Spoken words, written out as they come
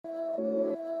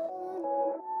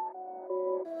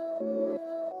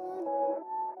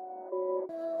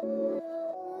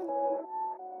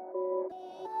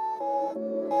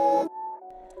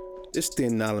It's the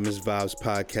Anonymous Vibes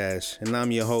Podcast, and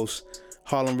I'm your host,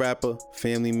 Harlem rapper,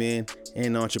 family man,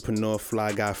 and entrepreneur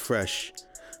Fly Guy Fresh.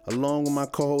 Along with my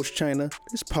co-host China,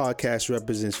 this podcast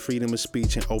represents freedom of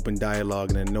speech and open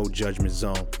dialogue in a no judgment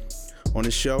zone. On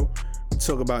the show, we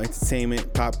talk about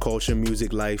entertainment, pop culture,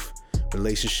 music, life,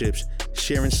 relationships,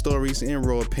 sharing stories, and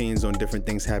raw opinions on different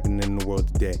things happening in the world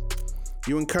today.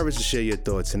 You're encouraged to share your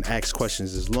thoughts and ask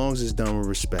questions as long as it's done with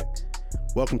respect.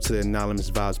 Welcome to the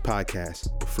Anonymous Vibes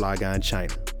Podcast with Fly Guy in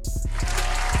China.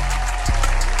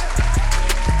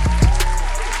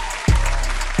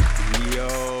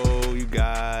 Yo, you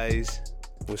guys,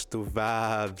 what's the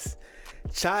vibes?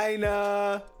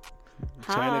 China!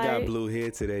 Hi. China got blue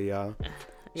hair today, y'all.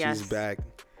 Yes. She's back.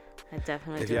 I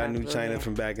definitely If do y'all have knew blue China hair.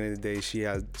 from back in the day, she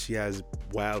has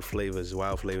wild flavors of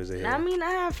hair. I mean, I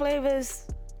have flavors.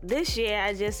 This year,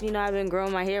 I've been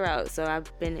growing my hair out, so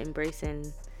I've been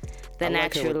embracing the I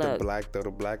natural like it with look. the black though. The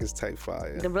black is type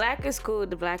fire. The black is cool.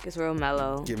 The black is real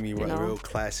mellow. Give me you know? real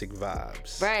classic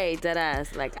vibes. Right, dead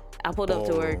ass. Like, I pulled up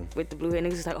to work Oh. with the blue hair.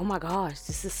 Niggas was like, oh my gosh,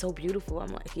 this is so beautiful. I'm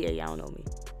like, yeah, y'all don't know me.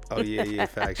 Oh yeah,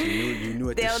 facts. You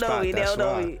knew at They the don't spot. know me. They That's don't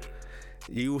know why. me.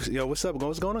 Yo, what's up?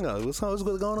 What's going on, guys? What's going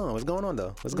on? What's going on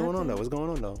though? What's going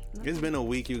on though? It's been a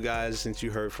week, you guys, since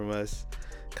you heard from us.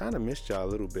 Kind of missed y'all a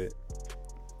little bit.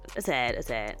 It's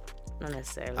sad. Not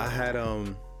necessarily.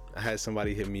 I had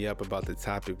somebody hit me up about the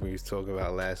topic we was talking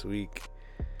about last week.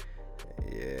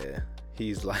 Yeah,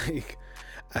 he's like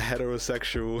a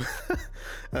heterosexual,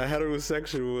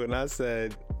 and I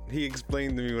said, he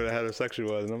explained to me what a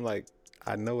heterosexual was, and I'm like,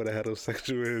 I know what a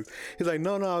heterosexual is. He's like,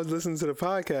 no, I was listening to the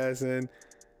podcast, and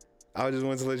I just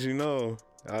wanted to let you know.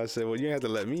 I said, well, you didn't have to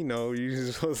let me know. You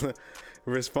just supposed to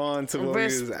respond to what he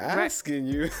was asking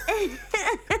you.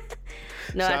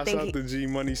 No, Shouts I think out to G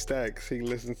Money Stacks. He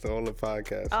listens to all the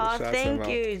podcasts. So Oh, shouts him thank out.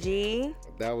 you, G.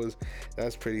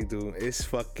 That's pretty dope.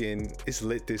 It's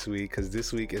lit this week because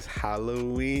this week is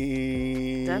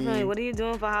Halloween. Definitely. What are you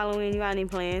doing for Halloween? You got any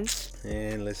plans?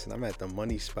 And listen, I'm at the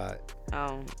money spot.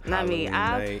 Oh, not me. Halloween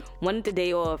I night. wanted the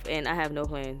day off and I have no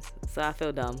plans, so I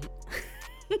feel dumb.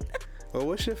 Well,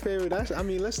 what's your favorite?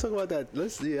 Let's talk about that.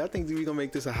 I think we're gonna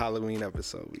make this a Halloween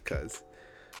episode because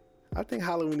I think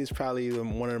Halloween is probably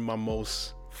one of my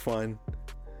most fun,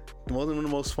 one of the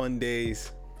most fun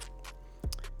days.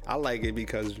 I like it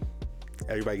because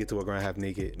everybody get to walk around half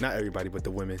naked. Not everybody, but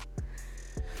the women.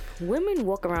 Women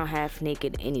walk around half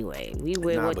naked anyway. We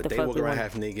wear what but the they fuck walk we around want.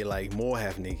 half naked, like more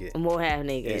half naked. More half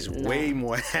naked. It's Nah. way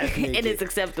more half naked. And it's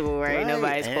acceptable, right? Right,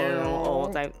 Nobody's calling on all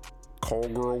and- time.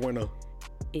 Cold girl winner.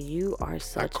 You are I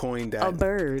such coined that. a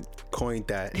bird. Coined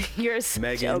that. You're such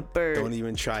Megan, a bird. don't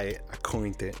even try it. I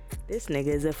coined it. This nigga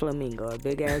is a flamingo, a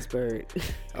big ass bird.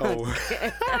 Oh.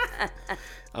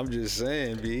 I'm just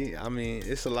saying, B. I mean,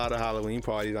 it's a lot of Halloween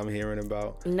parties I'm hearing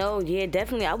about. No, yeah,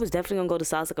 definitely. I was definitely gonna go to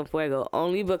Salsa con Fuego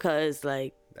only because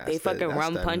like they fucking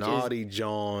rum the punches. naughty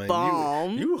John.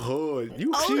 Bomb. You hood.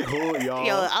 She hood, y'all.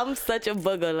 Yo, I'm such a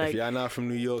booger. If Like, y'all not from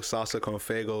New York, Salsa con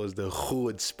Fuego is the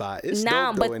hood spot. It's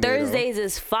nah, dope though but in there, though. Thursdays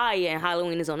is fire and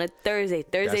Halloween is on a Thursday.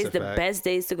 Thursday's a the fact. best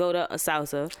days to go to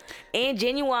Salsa. And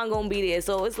Genuine gonna be there.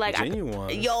 So it's like Genuine.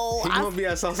 he He gonna be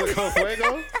at Salsa con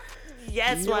Fuego?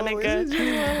 yes, my nigga. Is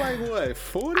Genuine like what,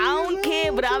 40? I don't years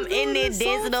care, old? but I'm Just in there doing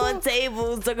dancing salsa? on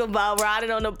tables, talking about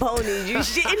riding on the ponies. You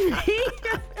shitting me?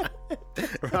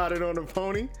 Riding on a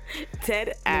pony. Ted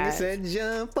Nigga ass. said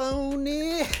jump on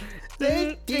it.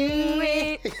 Let's do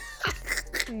it.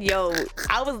 Yo,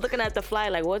 I was looking at the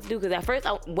flyer like what to do because at first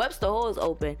Webster Hall is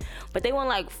open, but they want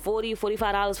like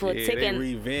 $40-$45 for a Yeah, ticket. they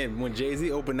revamped. When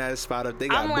Jay-Z opened that spot up, they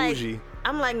got bougie.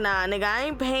 I'm like, nah, nigga, I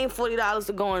ain't paying $40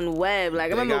 to go on Web.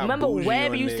 Like, They got remember bougie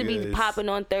Web on used to be niggas. popping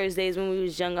on Thursdays when we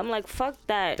was young. I'm like, fuck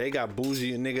that. They got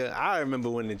bougie, nigga. I remember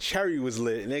when the Cherry was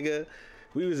lit, nigga.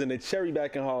 We was in the Cherry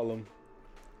back in Harlem.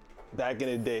 Back in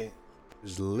the day. It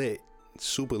was lit.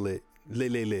 Super lit.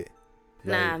 Lit.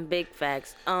 Nah, Like, big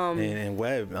facts. and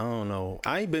Web, I don't know.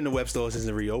 I ain't been to Web store since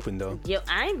it reopened, though. Yo,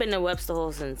 I ain't been to Webster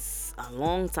Hall since a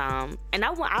long time, and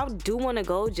I do want to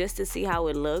go just to see how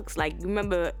it looks. Like,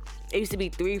 remember, it used to be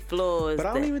 3 floors. But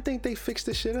I don't even think they fixed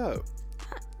the shit up.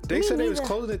 They Me said they was neither.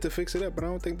 closing it to fix it up, but I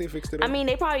don't think they fixed it I up. mean,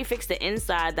 they probably fixed the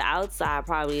inside. The outside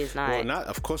probably is not. Well,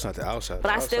 of course not the outside. But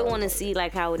The I still outside want to is see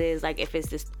like how it is. Like if it's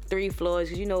just 3 floors,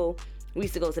 because you know we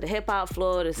used to go to the hip hop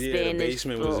floor, the Yeah, Spanish the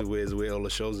basement floor. was where all the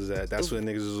shows is at. That's where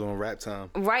niggas was on Rap Time.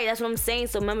 Right, that's what I'm saying.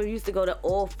 So remember, we used to go to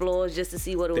all floors just to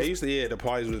see what it was. They used to, the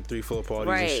parties with 3-4 parties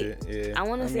Right. and shit. Yeah. I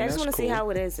want to see. I just that's want to see cool. how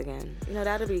it is again. You know,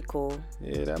 that'd be cool.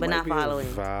 Yeah, that but might not be following. a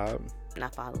vibe.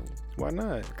 Not following. Why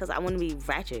not? Because I want to be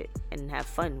ratchet and have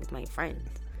fun with my friends.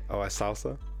 Oh, at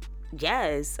salsa?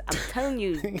 Yes, I'm telling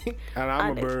you. And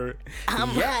I'm a bird.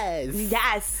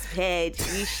 Yes, bitch.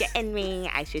 You shitting me.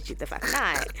 I shit you the fuck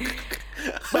not.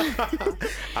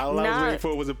 All I was waiting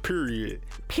for was a period.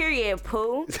 Period,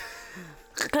 poo.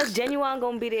 Cause Genuine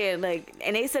gonna be there, like,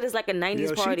 and they said it's like a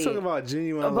 90s party. She talking about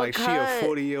Genuine like she a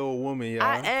 40-year-old woman, y'all.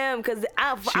 I am, cause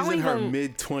she's in her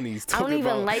mid-20s. I don't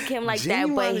even like him like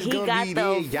that, but he got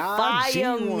the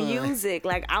fire music.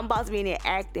 Like, I'm about to be in there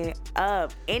acting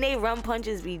up, and they rum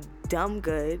punches be dumb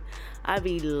good. I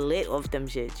be lit off them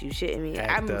shits. You shitting me?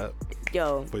 Act up.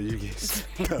 Yo. But you get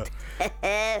stuck.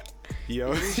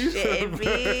 Yo, you shitting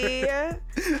me?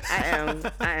 I am.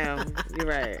 You're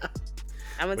right.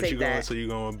 I'm gonna take that. So you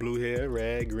going blue hair,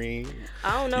 red, green?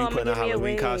 I don't know. You I'm putting gonna a give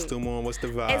me Halloween a costume on? What's the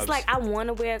vibes? It's like I want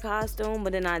to wear a costume,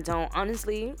 but then I don't.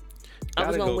 Honestly, I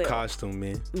was gonna wear costume,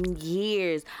 man.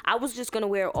 Years. I was just gonna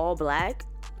wear all black,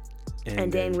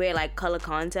 and then wear like color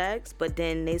contacts. But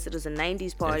then they said it was a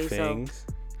 90s party, so.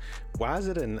 Why is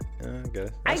it I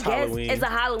guess. I guess Halloween. It's a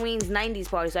Halloween's 90s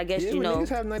party, so I guess you know. Niggas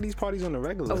have 90s parties on the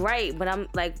regular. Right, but I'm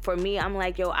like, for me, I'm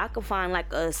like, yo, I could find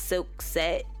like a silk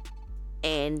set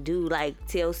and do like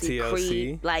TLC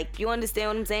Creed. Like, you understand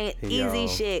what I'm saying? Easy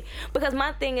shit. Because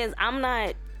my thing is, I'm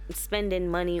not spending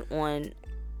money on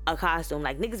a costume.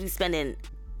 Like, niggas be spending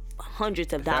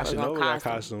hundreds of dollars on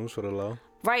costumes for the low.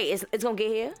 Right, it's gonna get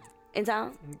here in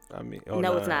time. I mean,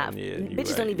 no, it's not. Yeah,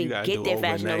 bitches don't even get their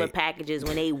Fashion Nova packages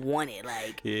when they want it.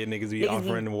 Like, yeah, niggas be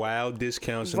offering wild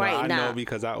discounts. And I know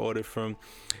because I ordered for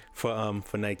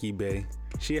Nike Bay.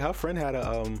 Her friend had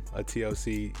a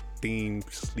TLC themed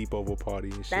sleepover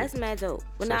party and shit. That's mad dope.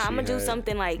 But so I'm gonna do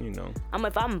something like, you know,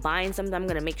 if I'm buying something, I'm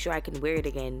gonna make sure I can wear it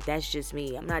again. That's just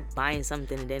me. I'm not buying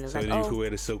something and then it's like, you can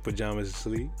wear the silk pajamas to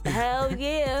sleep. Hell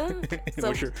yeah. So,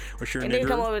 what's your and nigga? then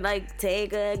come over like,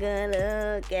 take a good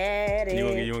look at it. You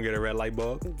wanna get a red light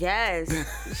bulb? Yes. You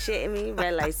shitting me?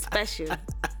 Red light special.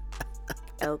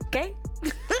 Okay.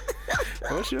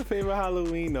 What's your favorite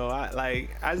Halloween though?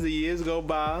 As the years go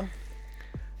by,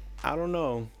 I don't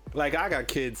know. Like, I got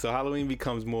kids, so Halloween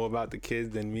becomes more about the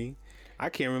kids than me. I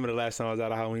can't remember the last time I was at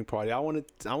a Halloween party. I want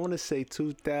to say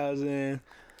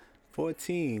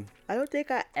 2014. I don't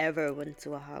think I ever went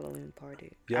to a Halloween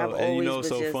party. Yo, and you know what's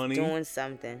so funny? Doing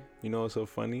something. You know what's so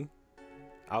funny?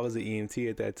 I was an EMT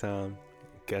at that time.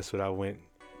 Guess what I went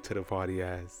to the party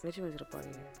as? What you went to the party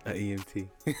as? An EMT.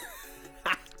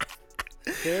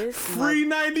 Free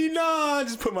 99.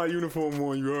 Just put my uniform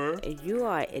on, you heard? You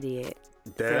are an idiot.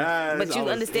 But you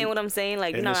understand what I'm saying?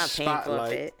 Like, you're not paying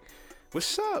for it.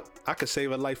 What's up? I could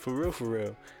save a life for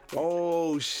real.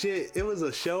 Oh shit! It was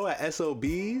a show at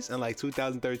SOBs in like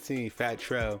 2013. Fat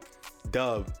Trail,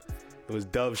 Dub. It was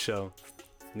Dub show.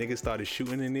 Niggas started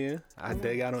shooting in there.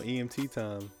 They got on EMT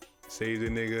time. Saved the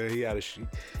nigga. He had a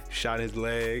shot in his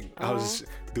leg. I was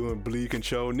doing bleed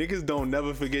control. Niggas don't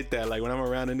never forget that. Like, when I'm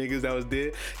around the niggas that was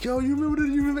dead. Yo, you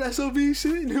remember that SOB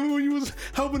shit? Remember when you was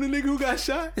helping the nigga who got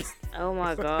shot? Oh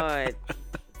my God.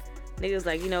 Niggas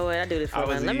like, you know what? I do this for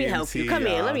fun. Let me help you. Come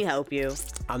here. Let me help you.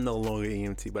 I'm no longer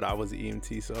EMT, but I was an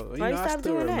EMT. So, Why you I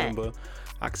still remember. That?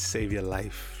 I could save your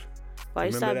life. Why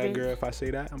you remember that, girl? If I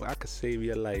say that, I could save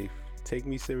your life. Take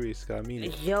me serious, cause I mean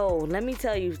it. Yo, let me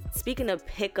tell you, speaking of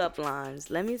pickup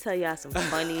lines, let me tell y'all some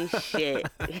funny shit.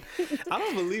 I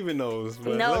don't believe in those,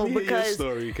 but let me hear your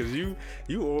story, because you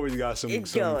always got some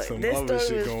this other story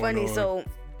shit going is funny. On. So,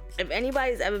 if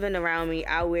anybody's ever been around me,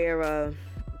 I wear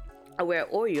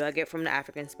Oreo. I get from the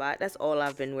African Spot. That's all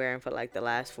I've been wearing for like the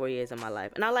last 4 years of my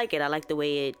life, and I like it. I like the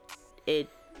way it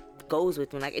goes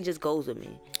with me. Like, it just goes with me.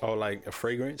 Oh, like a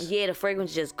fragrance? Yeah, the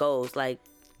fragrance just goes. Like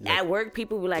at work,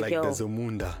 people be like, yo. Like the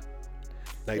Zamunda.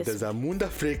 Like the Zamunda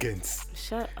fragrance.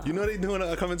 Shut up. You know they doing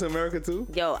Coming to America too?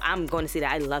 Yo, I'm going to see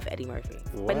that. I love Eddie Murphy.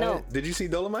 What? But no. Did you see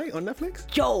Dolomite on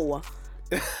Netflix? Yo.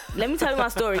 Let me tell you my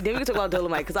story. Then we can talk about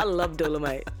Dolomite, because I love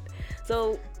Dolomite.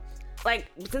 So, like,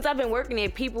 since I've been working there,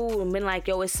 people have been like,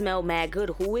 yo, it smelled mad good.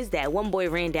 Who is that? One boy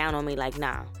ran down on me like,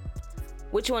 nah.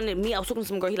 Which one? Me, I was talking to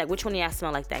some girl. He like, which one of y'all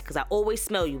smell like that? Because I always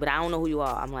smell you, but I don't know who you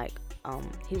are. I'm like,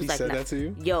 he was like, said nah. that to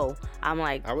you? Yo, I'm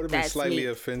like, I would have been slightly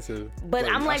offensive. But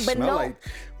I'm like, but no. Like,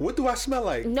 what do I smell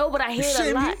like? No, but I hear it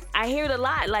a lot. I hear it a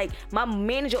lot. Like, my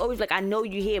manager always like, I know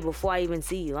you here before I even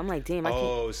see you. I'm like, damn, I can't.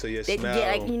 Oh, so you smell. Yeah,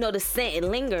 like, you know, the scent, it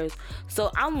lingers. So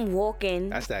I'm walking.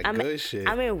 That's that good shit.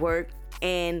 I'm in work,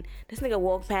 and this nigga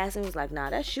walked past and was like,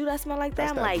 nah, that shoe that smell like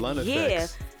that? That's I'm like, yeah.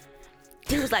 Effects.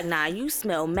 He was like, nah, you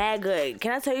smell mad good.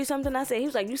 Can I tell you something? I said, he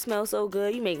was like, you smell so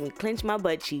good. You make me clench my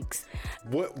butt cheeks.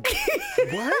 What?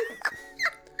 What?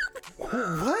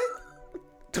 What?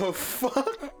 The fuck?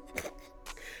 What?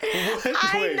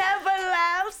 I never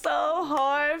laughed so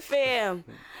hard, fam.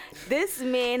 This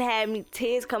man had me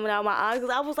tears coming out my eyes because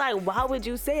I was like, why would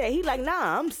you say that? He like,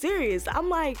 nah, I'm serious. I'm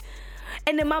like,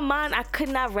 and in my mind, I could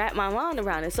not wrap my mind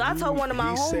around it. So I told one of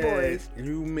my homeboys.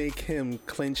 You make him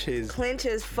clench his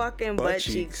fucking butt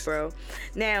cheeks, bro.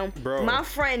 Now, Bro, my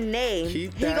friend Nay, he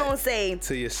gonna say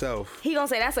to yourself. He gonna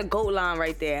say that's a goat line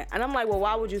right there. And I'm like, well,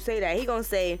 why would you say that? He gonna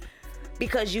say,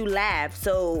 because you laugh.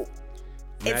 So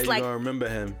Now it's you like, gonna remember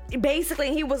him.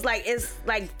 Basically, he was like, it's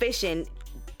like fishing.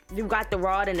 You got the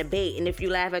rod and the bait, and if you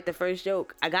laugh at the first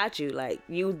joke, I got you. Like,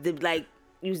 use the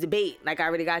bait. Like, I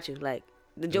already got you. Like,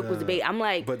 the joke was the bait. I'm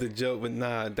like, but the joke, but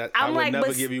nah, I would like,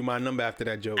 never give you my number after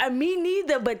that joke. Me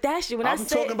neither. But that shit, when I'm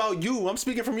talking about you. I'm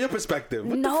speaking from your perspective.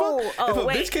 What the fuck? If a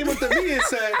bitch came up to me and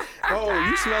said, "Oh,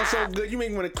 you smell so good, you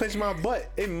make me want to clench my butt,"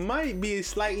 it might be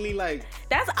slightly like.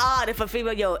 That's odd if a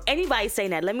female, anybody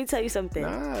saying that. Let me tell you something.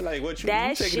 Nah, like what you?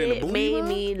 That you taking it in the shit booty made line?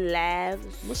 me laugh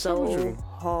so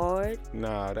hard.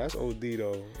 Nah, that's OD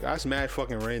though. That's mad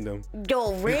fucking random.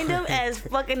 Yo, random as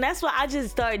fucking. That's why I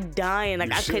just started dying.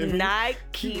 Like, I could not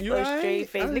keep a straight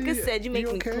face. Nigga said, you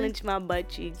make me clench my butt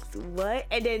cheeks. What?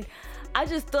 And then I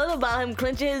just thought about him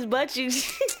clenching his butt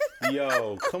cheeks.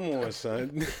 Yo, come on,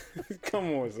 son.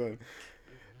 Come on, son.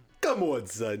 Come on,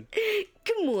 son.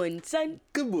 Come on, son.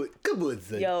 Come on,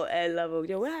 son. Yo, Ed Lover.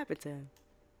 Yo, what happened to him?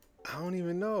 I don't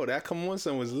even know. That Come On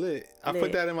Son was lit. I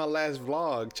put that in my last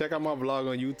vlog. Check out my vlog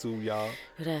on YouTube, y'all.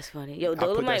 That's funny. Yo,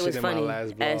 Dolomite was funny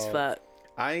as fuck.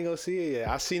 I ain't gonna see it yet.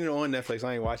 I seen it on Netflix.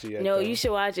 I ain't watch it yet. No, though. you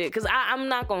should watch it. Cause I'm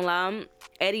not gonna lie,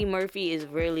 Eddie Murphy is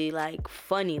really like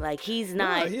funny. Like, he's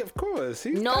not. Yeah, of course.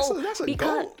 That's a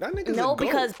because goat. That nigga's no, a goat.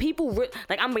 because people like,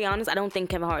 I'm gonna be honest. I don't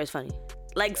think Kevin Hart is funny.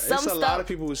 Like, some it's a stuff. lot of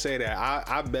people who say that.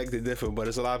 I beg to differ, but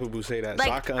it's a lot of people who say that. Like,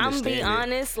 so I can understand I'm being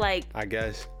honest. Like, I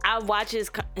guess I watch his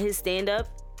stand up.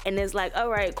 And it's like, all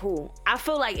right, cool. I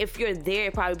feel like if you're there,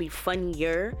 it'd probably be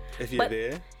funnier. If you're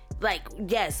there? Like,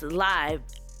 yes, live.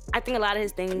 I think a lot of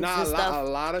his things and stuff. A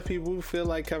lot of people feel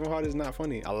like Kevin Hart is not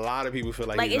funny. A lot of people feel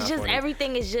like he's it's not just funny.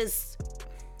 Everything is just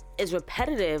is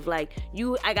repetitive. Like,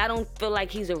 I don't feel like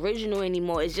he's original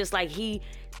anymore. It's just like he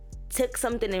took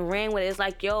something and ran with it. It's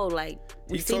like, yo, like,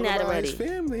 we've seen that already. His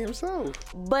family himself.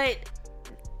 But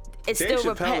it's Dave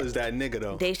still Chappelle is that nigga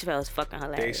though. Dave Chappelle is fucking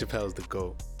hilarious. Dave Chappelle's the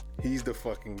GOAT. He's the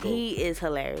fucking GOAT. He is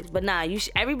hilarious. But nah,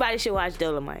 everybody should watch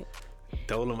Dolomite.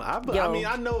 I mean,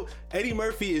 I know Eddie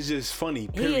Murphy is just funny,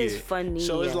 period. He is funny.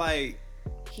 So it's like,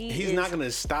 he's not going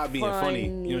to stop being funny. You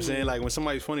know what I'm saying? Like, when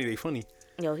somebody's funny, they funny.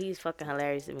 Yo, he's fucking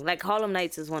hilarious to me. Like, Harlem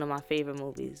Nights is one of my favorite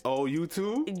movies. Oh, you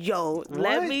too? Yo,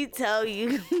 let me tell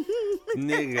you.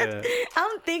 Nigga.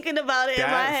 I'm thinking about it in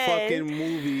my head. That fucking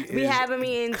movie be having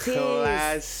me in tears.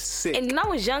 Classic. And when I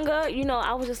was younger,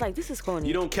 I was just like, this is corny.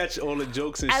 You don't catch all the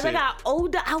jokes and shit. As I got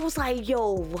older, I was like,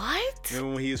 yo, what?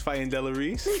 Remember when he was fighting Della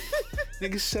Reese?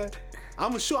 Nigga said,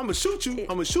 I'm gonna shoot you. I'm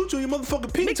gonna shoot you in your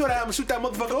motherfucking pinky toe. I'm gonna shoot that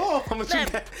motherfucker off. I'm gonna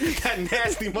shoot that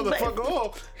nasty motherfucker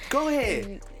off. Go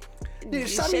ahead. Nigga,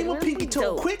 shot me my pinky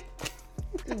toe quick.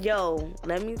 Yo,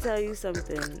 let me tell you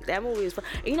something. That movie is fun.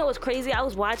 You know what's crazy? I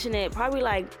was watching it probably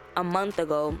like a month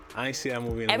ago. I ain't see that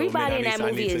movie in a Everybody in that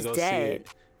movie is dead.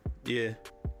 Yeah.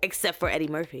 Except for Eddie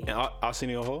Murphy. And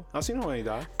Arsenio Hall? Arsenio Hall ain't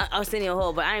died. Arsenio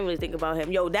Hall, but I didn't really think about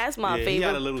him. Yo, that's my favorite. He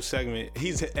had a little segment.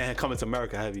 He's Coming to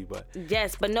America heavy, but.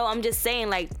 Yes, but no, I'm just saying,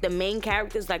 like, the main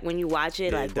characters, like, when you watch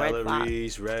it, like Della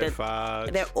Reese, Red Fox.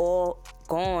 They're all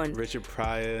gone. Richard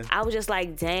Pryor. I was just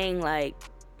like, dang, like,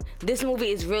 this movie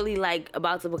is really, like,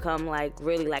 about to become, like,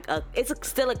 really, like, it's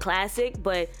still a classic,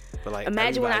 but like,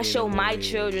 imagine when I show my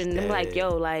children, I'm like,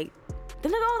 yo, like,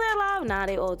 they're like, oh, they're alive. Nah,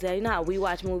 they all dead. You know how we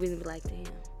watch movies and be like, damn.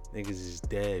 Niggas is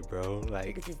dead, bro.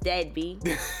 Like, niggas is dead, B.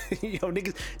 Yo,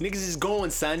 niggas is going,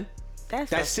 son.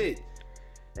 That's it.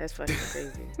 That's fucking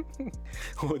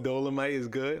crazy. Dolomite is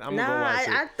good. I'm gonna go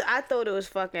watch it. I thought it was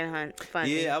fucking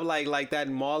funny. Yeah, I'm like that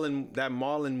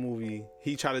Marlon movie.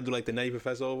 He tried to do like the Nutty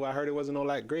Professor over. I heard it wasn't all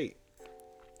that great.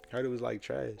 I heard it was like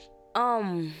trash.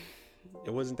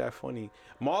 It wasn't that funny.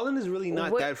 Marlon is really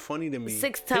not that funny to me.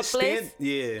 Sextuplets?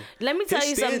 Yeah. Let me tell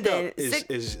you something.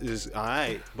 Is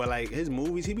alright, but like his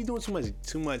movies, he be doing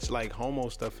too much like homo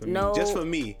stuff for me. Just for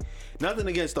me. Nothing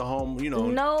against the homo,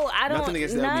 No, I don't. Nothing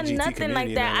against the LGBT nothing community,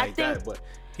 like that. I think that, but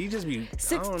he just be.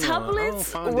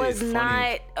 Sextuplets was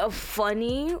not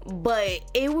funny, but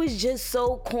it was just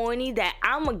so corny that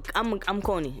I'm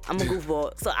corny. I'm a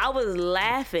goofball. So I was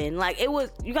laughing. Like, it was.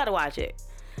 You gotta watch it.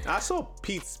 I saw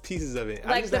pieces of it.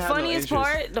 Like, the funniest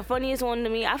part, the funniest one to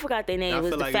me, I forgot their name,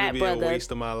 was the fat brother. A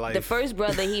waste of my life. The first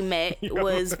brother he met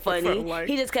was funny. Like,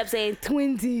 he just kept saying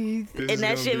twinsies, and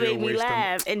that shit made me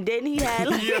laugh. And then he had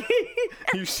like,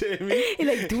 you shit me? He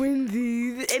like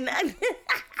twinsies, and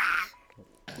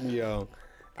yo,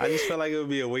 I just felt like it would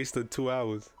be a waste of 2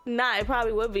 hours Nah, it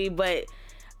probably would be, but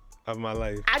of my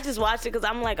life. I just watched it because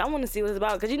I'm like, I want to see what it's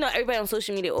about. Because, you know, everybody on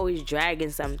social media always dragging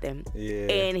something. Yeah.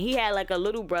 And he had, like, a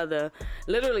little brother.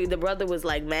 Literally, the brother was,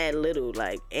 like, mad little.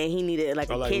 Like, and he needed, like,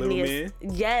 a like kidney. Little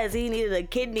Man? Yes, he needed a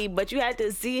kidney. But you had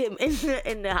to see him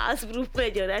in the hospital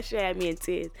bed. Yo, that shit had me in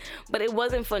tears. But it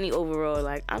wasn't funny overall.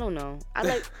 Like, I don't know.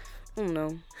 I don't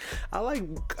know. I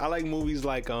like movies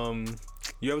like,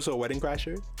 you ever saw Wedding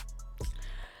Crashers?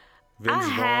 Vince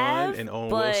Vaughn and Owen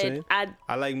Wilson.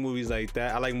 I like movies like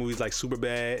that. I like movies like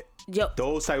Superbad. Yo,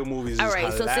 those type of movies. All is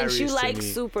right, so since you like me.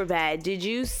 Superbad, did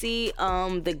you see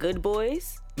The Good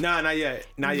Boys? Nah, not yet.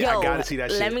 Not yet. Yo, I gotta see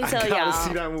that shit. let me tell I gotta y'all.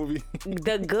 see that movie.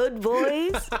 The Good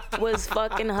Boys was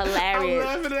fucking I'm hilarious.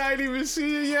 laughing. I ain't even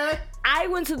see it yet. I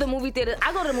went to the movie theater.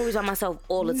 I go to the movies by myself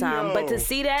all the time, No. but to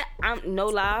see that, I'm no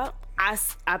lie.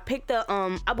 I picked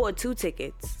I bought 2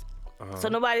 tickets. So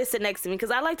nobody sit next to me because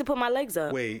I like to put my legs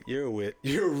up. Wait, you're really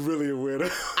a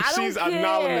weirdo. I don't She's care.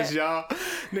 anonymous, y'all.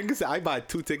 Nigga said I buy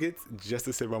 2 tickets just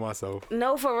to sit by myself.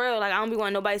 No, for real. Like, I don't be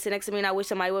wanting nobody sit next to me, and I wish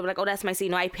somebody would be like, oh, that's my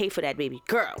seat. No, I pay for that, baby.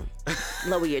 Girl,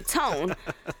 lower your tone.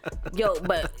 Yo,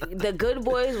 but The Good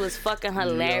Boys was fucking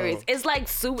hilarious. Yo. It's like,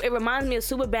 it reminds me of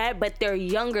Superbad, but they're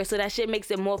younger, so that shit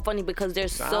makes it more funny because they're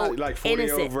so like 40-year-old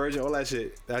innocent. virgin, all that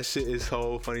shit. That shit is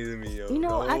so funny to me, yo. You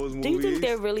know, Those do you think movies,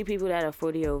 there are really people that are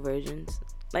 40-year-old virgins?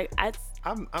 Like,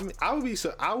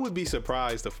 I would be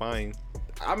surprised to find.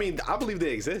 I mean, I believe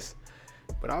they exist,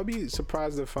 but I would be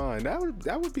surprised to find that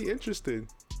would be interesting.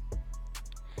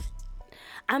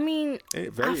 I mean, Very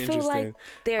I feel interesting. like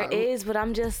there is, but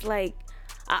I'm just like,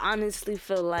 I honestly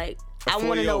feel like I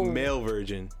want to know. Male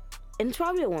virgin. And it's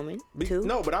probably a woman too.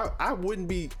 No, but I wouldn't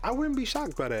be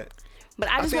shocked by that. But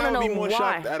I just think want to I would know be more why.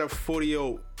 shocked at a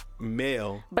 40-year-old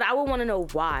male. But I would want to know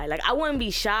why. Like, I wouldn't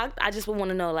be shocked. I just would want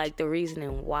to know, like, the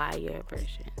reasoning why you're a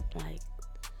virgin. Like.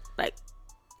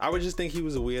 I would just think he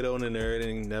was a weirdo and a nerd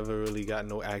and never really got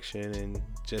no action and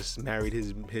just married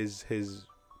his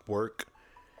work,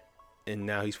 and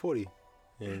now he's 40.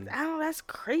 And I don't know, that's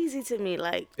crazy to me.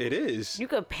 Like, it is. you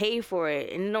could pay for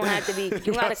it and you don't have to be,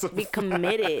 you gotta be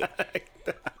committed.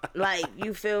 Like,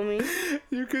 you feel me?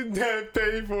 You could not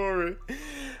pay for it.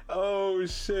 Oh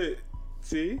shit.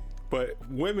 See? But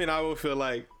women, I would feel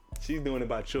like she's doing it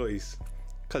by choice.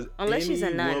 Cause Unless she's a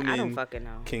any nun, I woman don't fucking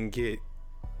know. Can get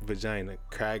vagina.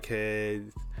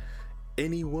 Crackhead.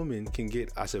 Any woman can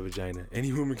get, I said vagina.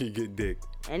 Any woman can get dick.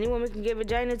 Any woman can get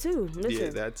vagina too. Listen, Yeah,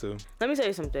 that too. let me tell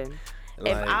you something.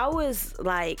 Like, If I was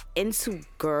like into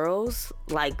girls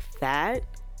like that,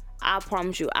 I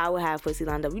promise you I would have pussy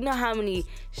lined up. You know how many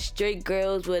straight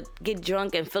girls would get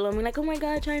drunk and feel on me like, oh my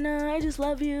God, China, I just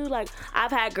love you. Like,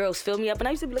 I've had girls fill me up and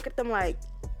I used to look at them like,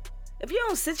 if you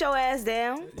don't sit your ass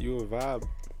down. You a vibe.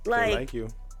 Like, They like you.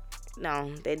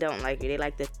 No, they don't like you. They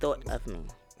like the thought of me.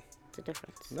 It's a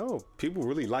difference. No, people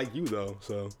really like you though,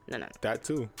 so No. that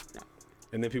too. No.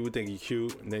 And then people think you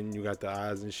cute, and then you got the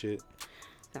eyes and shit.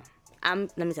 No.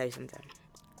 Let me tell you something.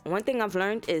 One thing I've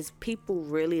learned is people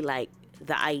really like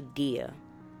the idea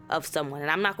of someone. And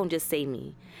I'm not going to just say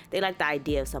me. They like the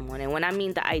idea of someone. And when I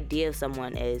mean the idea of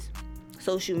someone is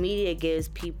social media gives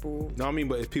people... No, I mean,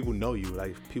 but if people know you,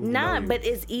 like people know Nah, you. but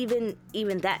it's even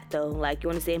that though. Like, you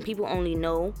understand? People only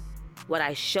know what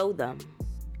I show them.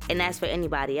 And that's for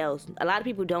anybody else. A lot of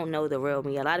people don't know the real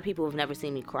me. A lot of people have never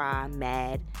seen me cry,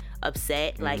 mad,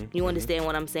 upset. Like, you understand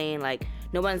what I'm saying? Like,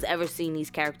 no one's ever seen these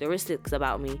characteristics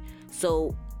about me.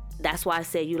 So that's why I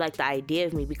said you like the idea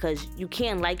of me, because you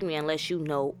can't like me unless you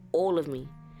know all of me.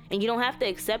 And you don't have to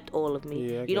accept all of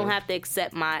me. Yeah, you don't have to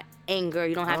accept my anger.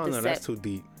 You don't have I to don't know, accept... that's too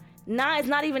deep. Nah, it's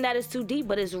not even that it's too deep,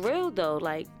 but it's real though.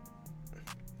 Like,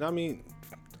 I mean,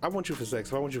 I want you for sex.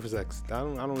 If I want you for sex, I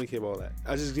don't really care about all that.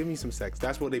 I just give me some sex.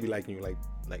 That's what they be liking you. Like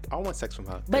I want sex from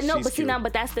her. but no, she's but see cute. now,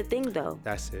 but that's the thing though.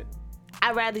 That's it.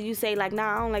 I'd rather you say like,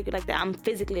 nah, I don't like you like that. I'm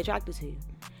physically attracted to you.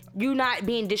 You're not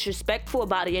being disrespectful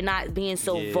about it. You're not being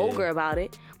so Yeah. vulgar about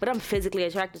it. But I'm physically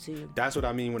attracted to you. That's what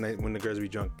I mean when the girls be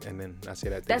drunk, and then I say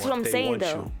that. That's what I'm saying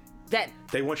though. You. That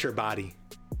They want your body.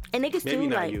 and niggas Maybe too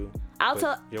not like. you, I'll but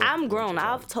tell. your- I'm your grown. body.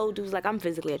 I've told dudes like I'm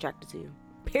physically attracted to you.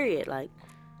 Period. Like,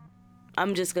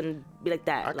 I'm just gonna be like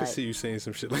that. I like, can see you saying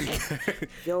some shit like that.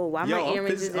 Yo, why my I'm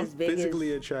earrings is I'm as big as?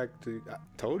 physically attracted. I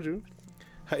told you.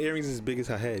 Her earrings is as big as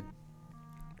her head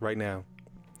right now.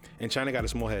 And China got a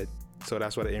small head, so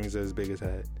that's why the earrings are as big as her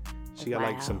head. She got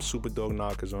like Wow. some super dog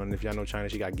knockers on. If y'all know China,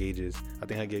 she got gauges. I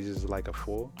think her gauges is like a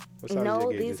 4. What size is No,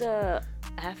 your gauges? these are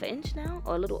half an inch now,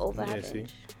 or a little over half see? an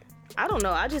inch. I don't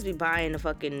know. I just be buying the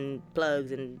fucking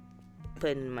plugs and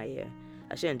putting in my ear.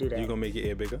 I shouldn't do that. You gonna make your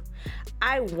ear bigger?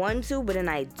 I want to, but then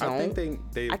I don't. I think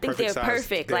they're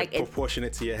perfect. They're like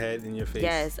proportionate to your head and your face.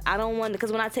 Yes, I don't want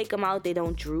because when I take them out, they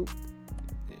don't droop.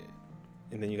 Yeah.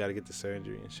 And then you gotta get the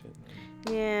surgery and shit.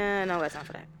 Yeah, no, that's not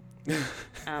for that.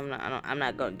 I'm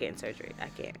not going getting surgery. I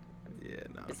can't. Yeah,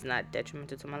 no. It's not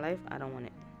detrimental to my life. I don't want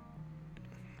it.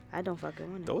 I don't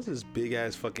fucking want it. Those is big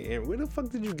ass fucking earrings. Where the fuck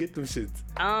did you get them shits?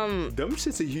 Them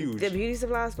shits are huge. The beauty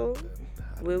supply store.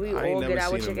 Where we all get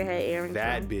our chicken head earrings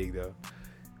that from. big though.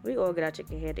 We all get our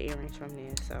chicken head earrings from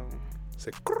there. So. It's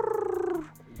like.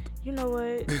 You know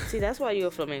what? See, that's why you're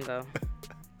a flamingo.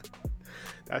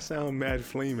 That sound mad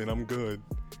flaming. I'm good.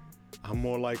 I'm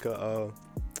more like a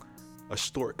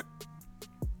stork.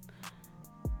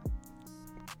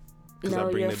 Because I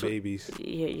bring the babies.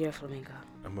 You're a flamingo.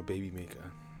 I'm a baby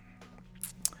maker.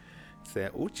 It's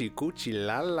that uchi coochie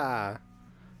la la.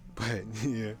 But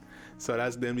yeah. So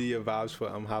that's them be your vibes for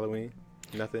Halloween?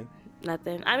 Nothing?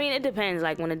 Nothing. I mean, it depends.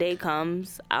 Like when the day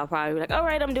comes, I'll probably be like, all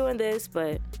right, I'm doing this,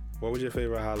 but. What was your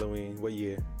favorite Halloween? What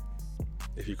year?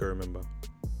 If you could remember.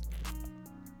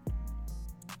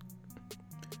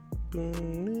 I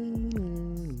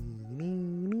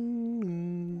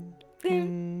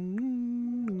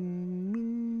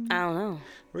don't know.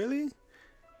 Really? You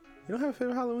don't have a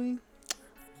favorite Halloween?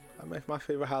 My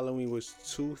favorite Halloween was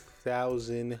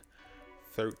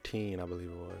 2013, I believe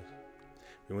it was.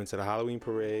 We went to the Halloween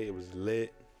parade. It was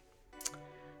lit.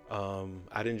 I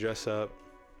didn't dress up.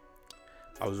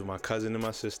 I was with my cousin and my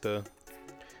sister.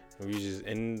 And we was just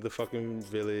in the fucking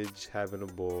village having a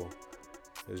ball.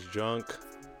 It was drunk.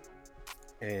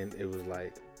 And it was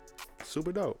like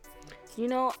super dope. You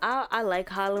know, I like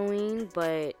Halloween,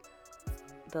 but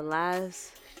the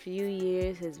last few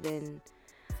years has been.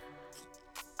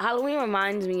 Halloween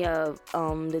reminds me of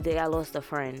the day I lost a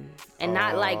friend, and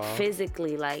not like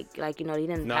physically, like you know, he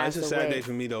didn't pass away. No, it's a sad day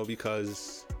for me though,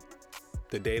 because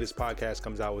the day this podcast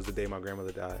comes out was the day my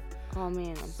grandmother died. Oh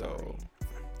man, I'm sorry.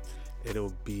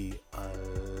 It'll be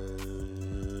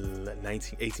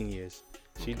 18 years.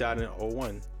 She died in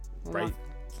 2001, right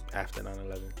after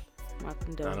 9/11.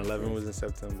 9/11 was in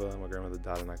September. My grandmother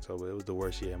died in October. It was the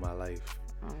worst year of my life.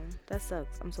 Oh, that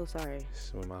sucks. I'm so sorry.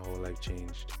 It's when my whole life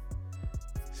changed.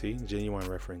 See, genuine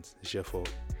reference. It's your fault.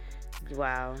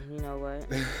 Wow, you know what?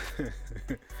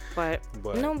 but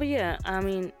yeah, I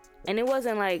mean, and it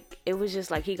wasn't like, it was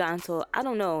just like he got into, I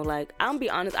don't know, like, I'm gonna be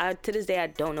honest, to this day, I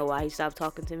don't know why he stopped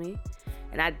talking to me.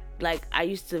 And I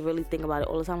used to really think about it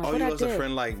all the time. Like, you lost a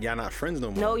friend, like, y'all not friends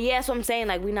no more? No, yeah, that's what I'm saying.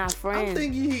 Like, we not friends. I'm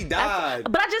thinking he died.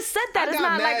 But I just said that. It's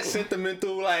not mad like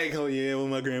sentimental, like, oh yeah, when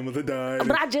my grandmother died.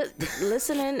 But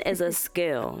listening is a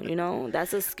skill, you know?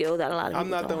 That's a skill that a lot of people I'm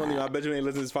not the only one. I bet you ain't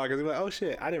listening to this podcast. You're like, oh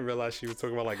shit, I didn't realize she was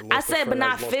talking about, like, I said, but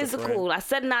not physical. I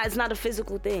said it's not a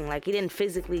physical thing. Like,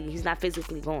 he's not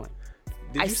physically gone.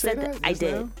 Did you say that? I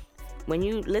did. Now? When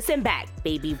you listen back,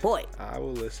 baby boy. I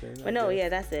will listen. But no, yeah,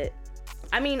 that's it.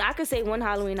 I mean, I could say one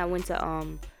Halloween I went to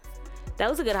that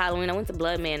was a good Halloween. I went to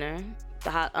Blood Manor, the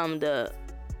haunted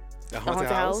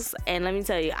house, and let me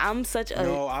tell you, I'm such a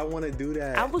no. I want to do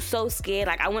that. I was so scared.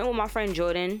 Like I went with my friend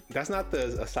Jordan. That's not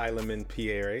the asylum in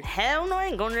PA, right? Hell no, I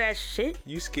ain't going to that shit.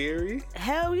 You scary?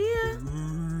 Hell yeah.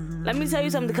 Let me tell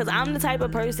you something, because I'm the type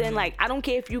of person, like, I don't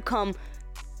care if you come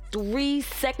 3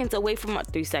 seconds away from my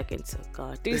 3 seconds. Oh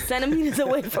God, 3 centimeters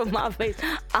away from my face.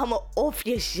 I'ma off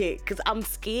your shit because I'm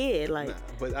scared. Like,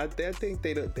 but I think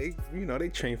they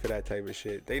train for that type of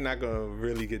shit. They not gonna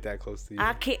really get that close to you.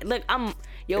 I can't. Look, my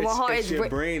heart is. It's your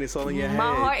brain. It's all in your head.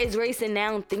 My heart is racing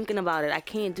now thinking about it. I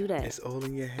can't do that. It's all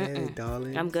in your head,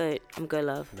 darling. I'm good,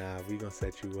 love. Nah, we gonna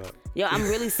set you up. Yo, I'm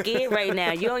really scared right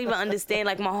now. You don't even understand.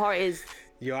 Like, my heart is.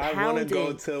 Yo, I want to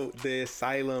go to the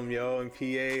asylum, yo, in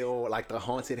PA, or like the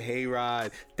haunted hayride.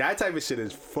 That type of shit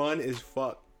is fun as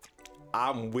fuck.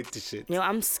 I'm with the shit. Yo,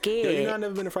 I'm scared. Yo, you know I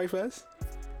never been to Fright Fest?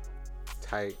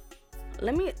 Tight.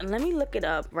 Let me look it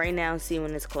up right now and see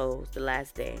when it's closed. The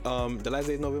last day. The last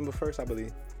day is November 1st, I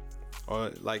believe, or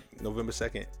like November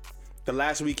 2nd. The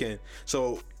last weekend.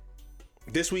 So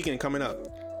this weekend coming up.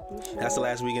 That's the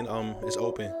last weekend. It's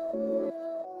open.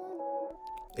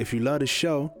 If you love the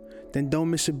show, then don't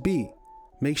miss a beat.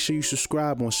 Make sure you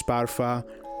subscribe on Spotify,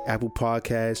 Apple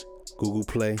Podcasts, Google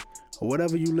Play, or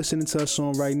whatever you're listening to us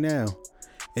on right now.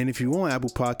 And if you on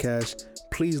Apple Podcasts,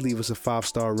 please leave us a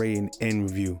 5-star rating and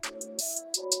review.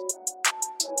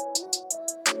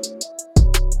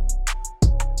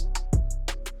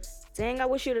 Dang, I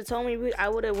wish you'd have told me. I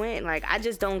would have went. Like, I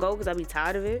just don't go because I be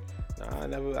tired of it. Nah,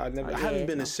 I haven't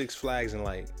been to Six Flags in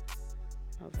like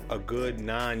a good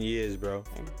 9 years, bro.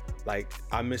 Like,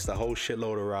 I missed a whole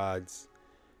shitload of rides,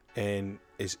 and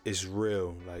it's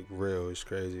real, like real. It's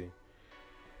crazy.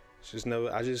 It's just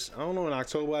never. I don't know. In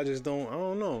October, I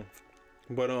don't know.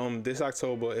 But this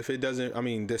October, if it doesn't, I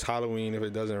mean, this Halloween, if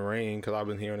it doesn't rain, because I've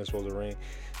been hearing it's supposed to rain,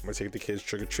 I'm gonna take the kids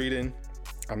trick or treating.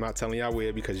 I'm not telling y'all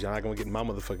where because y'all not gonna get my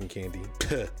motherfucking candy.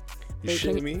 You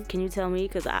shitting me? Can you tell me?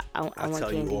 Because I want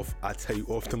candy. I'll tell you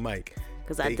off the mic.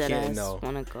 Because I dead ass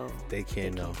want to go. They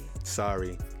can't know.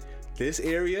 Sorry. This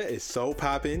area is so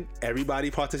popping.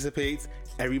 Everybody participates.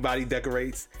 Everybody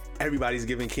decorates. Everybody's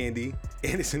giving candy.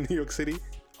 And it's in New York City.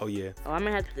 Oh, yeah. Oh, I'm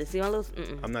going to have to see my little...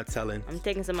 I'm not telling. I'm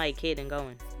taking somebody's kid and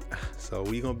going. So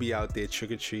we going to be out there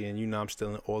trick-or-treating. You know I'm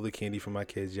stealing all the candy from my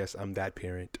kids. Yes, I'm that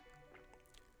parent.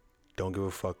 Don't give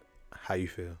a fuck how you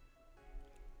feel.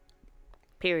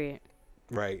 Period.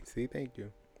 Right. See, thank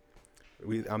you.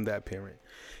 I'm that parent.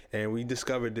 And we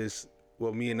discovered this.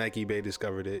 Well, me and Nike Bay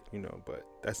discovered it, you know, but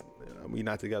that's we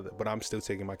not together. But I'm still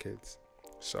taking my kids.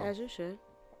 So as you should.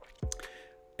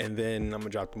 And then I'm gonna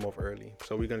drop them off early.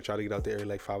 So we're gonna try to get out there early,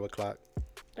 like 5:00.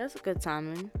 That's a good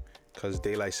timing. Cause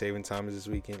daylight saving time is this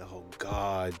weekend. Oh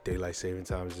God, daylight saving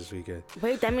time is this weekend.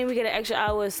 Wait, that means we get an extra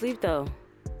hour of sleep though,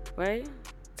 right?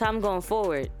 Time going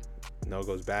forward. No, it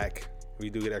goes back. We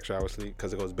do get extra hour of sleep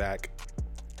because it goes back.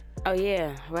 Oh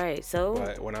yeah, right. So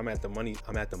but when I'm at the money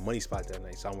spot that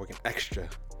night, so I'm working extra.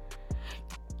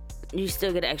 You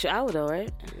still get an extra hour though,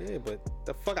 right? Yeah, but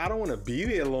the fuck, I don't want to be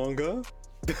there longer.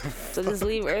 So just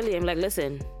leave early and be like,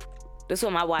 listen, this is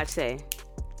what my watch say.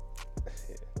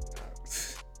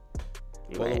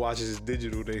 All the watches is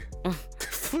digital. They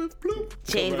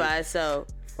change by itself.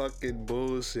 Fucking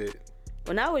bullshit.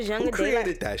 When I was younger, who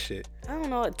created that shit? I don't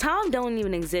know. Time don't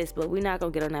even exist, but we're not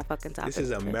gonna get on that fucking topic. This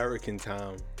is American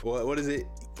time. What is it?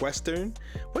 Western?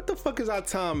 What the fuck is our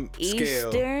time scale?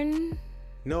 Eastern?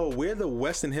 No, we're the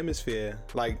Western Hemisphere.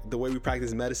 Like the way we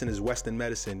practice medicine is Western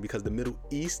medicine because the Middle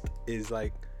East is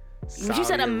like. But you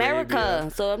said America,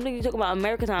 Arabia. So I'm thinking you're talking about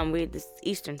American time. We're this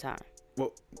Eastern time.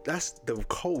 Well, that's the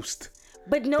coast.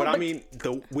 But no, but I mean,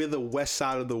 we're the west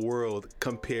side of the world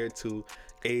compared to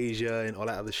Asia and all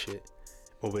that other shit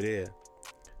over there.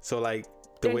 So like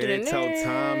the way they tell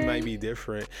time might be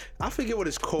different. I forget what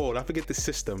it's called. I forget the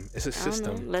system. It's a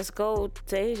system. Let's go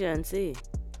to Asia and see.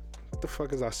 What the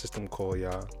fuck is our system called,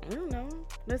 y'all? I don't know.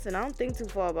 Listen, I don't think too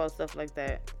far about stuff like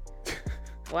that.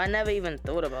 Well, I never even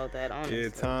thought about that, honestly.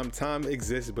 Yeah, time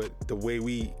exists, but the way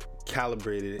we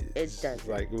calibrated it doesn't.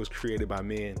 Like it was created by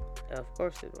man. Of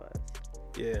course it was.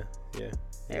 Yeah.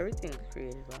 Everything was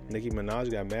created by man. Nicki Minaj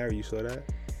got married. You saw that?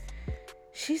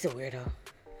 She's a weirdo.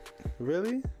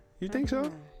 Really? You think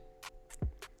so?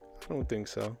 I don't think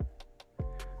so.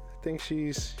 I think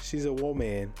she's a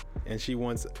woman and she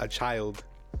wants a child.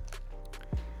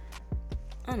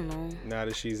 I don't know. Now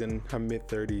that she's in her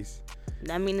mid-30s.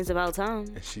 I mean, it's about time.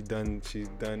 And she's done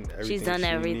everything. She's done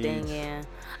everything, yeah.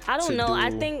 I don't know.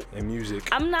 I think in music.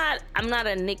 I'm not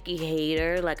a Nicki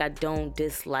hater. Like I don't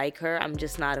dislike her. I'm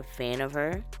just not a fan of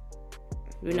her.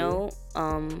 You know?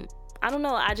 I don't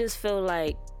know. I just feel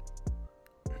like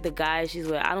the guy she's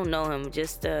with, I don't know him.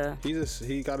 Just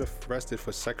he got arrested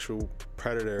for sexual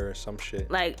predator or some shit.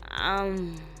 Like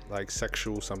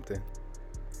sexual something.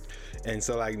 And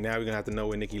so like now we're gonna have to know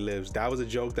where Nicki lives. That was a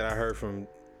joke that I heard from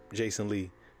Jason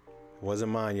Lee. It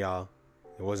wasn't mine, y'all.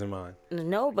 It wasn't mine.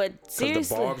 No, but seriously. Because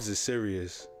the Barbs is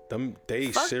serious.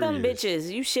 They fuck serious. Them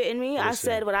bitches. You shitting me? Listen, I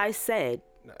said what I said.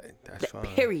 That's fine.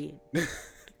 Period.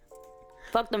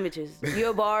 Fuck them bitches. You're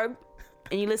a Barb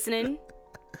and you listening?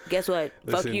 Guess what?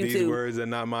 Listen, fuck you these too. These words are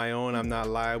not my own. I'm not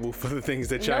liable for the things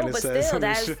that China says on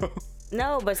the show.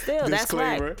 No, but still, that's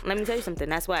whack. Disclaimer. Let me tell you something.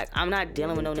 That's whack. I'm not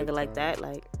dealing with no nigga like that.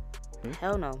 Like,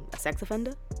 hell no. A sex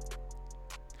offender?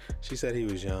 She said he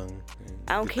was young.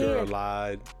 I don't care. Girl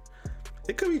lied.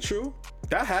 It could be true.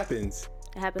 That happens.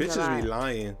 It happens Bitches a lot. be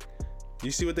lying.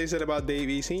 You see what they said about Dave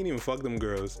East? He didn't even fuck them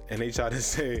girls. And they tried to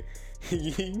say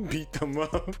he beat them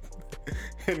up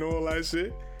and all that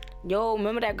shit. Yo,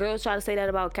 remember that girl tried to say that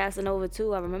about Casanova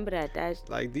too? I remember that.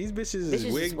 Like, these bitches is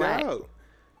wigged out.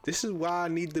 This is why I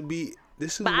need to be...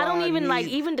 But I don't even like,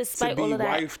 even despite all of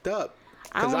that... to be wifed up.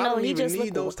 I don't know. I don't he even just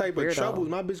need those type weirdo. of troubles.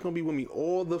 My bitch gonna be with me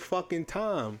all the fucking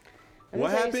time.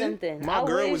 What happened? My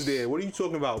girl was there. What are you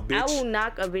talking about, bitch? I will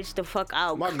knock a bitch the fuck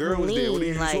out. My girl was there. What are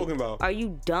you talking about? Are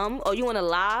you dumb? Or you want to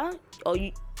lie? Or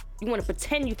you want to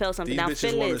pretend you felt something? These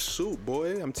bitches want a suit,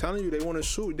 boy. I'm telling you, they want a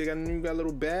suit. They got a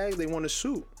little bag. They want a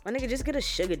suit. My nigga, just get a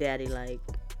sugar daddy. Like,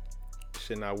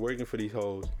 shit, not working for these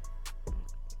hoes.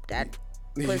 That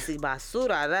pussy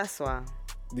basura. That's why.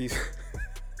 These.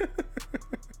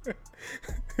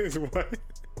 Is what?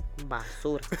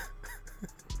 Basura.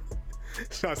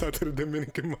 Shouts out to the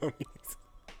Dominican mommies.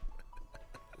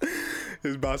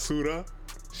 It's basura.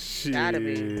 Shit. Gotta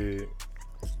be.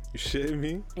 You shitting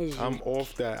me? I'm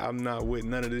off that. I'm not with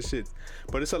none of this shit.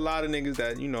 But it's a lot of niggas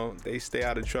that, you know, they stay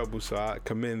out of trouble, so I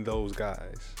commend those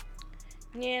guys.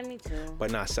 Yeah, me too.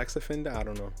 But not sex offender? I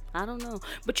don't know. I don't know.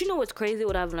 But you know what's crazy?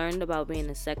 What I've learned about being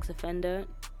a sex offender?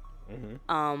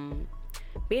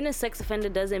 Being a sex offender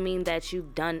doesn't mean that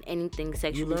you've done anything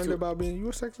sexually. You learned about being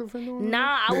a sex offender?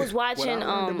 Nah, I was watching. What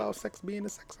I learned about being a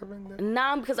sex offender?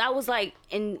 Nah, because I was like,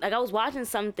 I was watching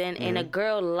something and a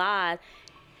girl lied.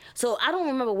 So I don't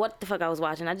remember what the fuck I was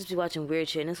watching. I just be watching weird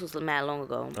shit, and this was mad long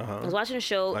ago. I was watching a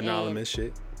show. Anonymous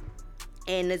shit.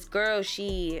 And this girl,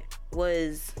 she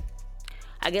was,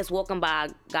 I guess, walking by a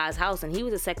guy's house, and he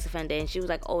was a sex offender, and she was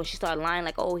like, oh, she started lying,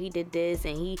 like, oh, he did this,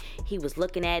 and he was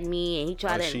looking at me, and he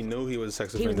tried to. She knew he was a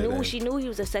sex offender. She knew he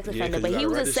was a sex offender, but he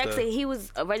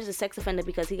was a registered sex offender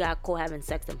because he got caught having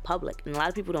sex in public, and a lot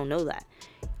of people don't know that.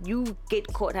 You get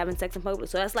caught having sex in public,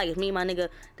 so that's like if me and my nigga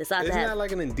decide to have. Isn't that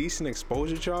like an indecent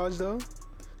exposure charge though?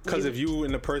 Because if you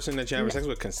and the person that you're having sex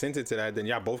with consented to that, then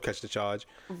y'all both catch the charge.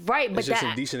 Right, but it's just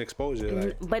indecent exposure.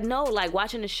 Like. But no, like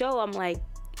watching the show, I'm like,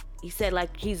 he said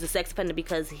like he's a sex offender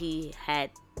because he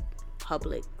had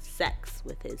public sex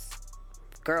with his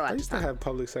girl. I used to have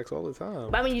public sex all the time.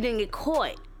 But I mean, you didn't get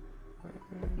caught.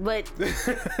 But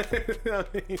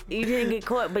you didn't get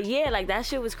caught. But yeah, like that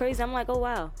shit was crazy. I'm like, oh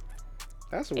wow.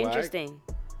 That's interesting.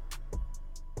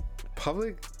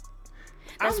 Public?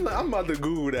 I'm about to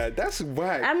Google that. That's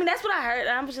whack. I mean, that's what I heard.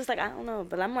 I was just like, I don't know.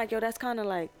 But I'm like, yo, that's kind of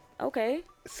like, okay.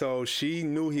 So she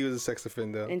knew he was a sex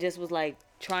offender. And just was like,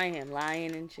 trying him,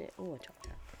 lying and shit. Oh,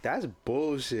 that's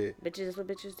bullshit. Bitches, that's what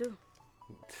bitches do.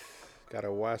 Gotta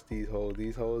watch these hoes.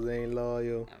 These hoes ain't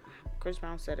loyal. Chris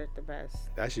Brown said it the best.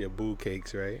 That's your boo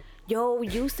cakes, right? Yo,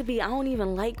 used to be. I don't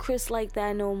even like Chris like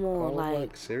that no more. Oh,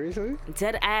 like seriously?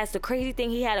 Dead ass. The crazy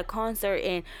thing, he had a concert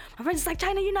and my friend's just like,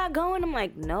 China, you're not going? I'm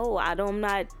like, no, I'm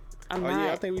not.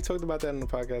 Yeah, I think we talked about that in the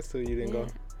podcast too. You didn't go.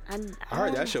 I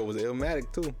heard that show was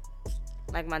Illmatic too.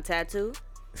 Like my tattoo?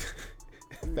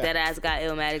 Dead ass got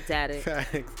Illmatic tatted.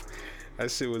 Facts. That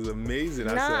shit was amazing.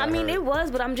 I mean it was,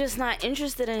 but I'm just not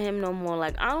interested in him no more.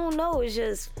 Like I don't know, it's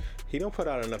just. He don't put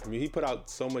out enough music. He put out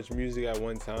so much music at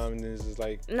one time, and it's just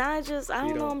like. Nah, I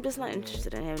don't know. I'm just not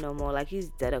interested in him no more. Like he's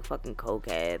dead a fucking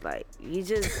cokehead. Like he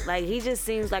just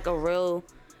seems like a real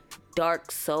dark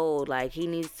soul. Like he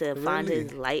needs to find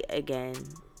his light again.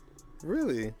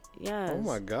 Really? Yes. Oh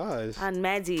my gosh. I'm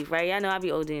mad deep, right? I know I be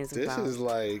ODing sometimes. This is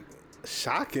like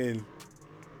shocking.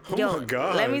 Oh Yo, my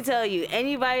god. Let me tell you,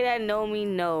 anybody that know me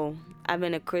know I've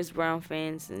been a Chris Brown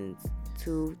fan since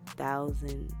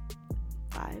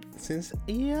 2005. Since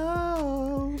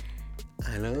yo,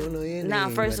 I don't know your name. Nah,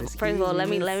 first of all, let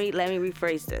me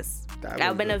rephrase this.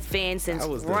 I've been a fan since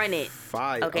Run It.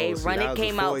 Okay, Run It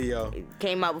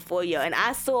came out before yo, and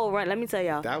I saw Run. Let me tell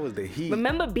y'all. That was the heat.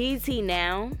 Remember BT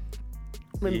Now?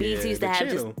 When BT used to have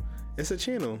channel. It's a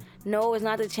channel. No, it's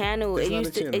not the channel. It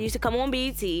used to come on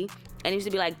BT. And it used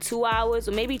to be like 2 hours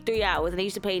or maybe 3 hours, and they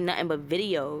used to play nothing but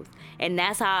videos. And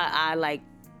that's how I like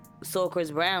saw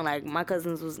Chris Brown. Like my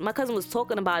cousin was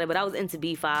talking about it, but I was into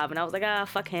B5, and I was like,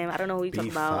 fuck him. I don't know who he's talking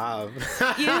about.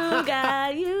 You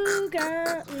got me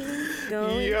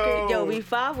going. Yo,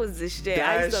 B5 was the shit.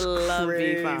 I used to love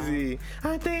crazy. B5.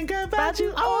 I think about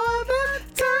you all the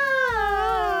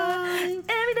time,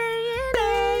 every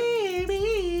day,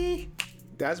 baby.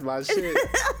 That's my shit.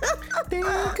 Think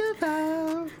about you.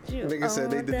 Nigga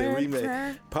said they did the remake.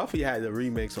 Time. Puffy had the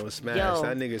remix on Smash. Yo,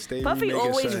 that nigga stayed Puffy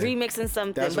always remixing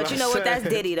something. But you know what? That's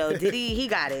Diddy though. Diddy, he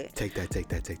got it. Take that.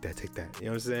 You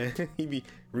know what I'm saying? He be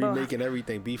remaking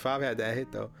everything. B5 had that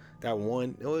hit though. That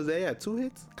one. It was they had 2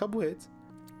 hits, couple hits,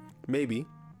 maybe.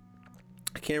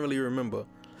 I can't really remember.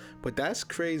 But that's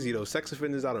crazy though. Sex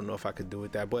offenders, I don't know if I could do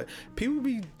with that. But people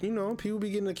be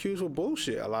getting accused of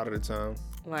bullshit a lot of the time.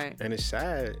 Right. And it's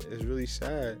sad. It's really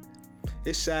sad.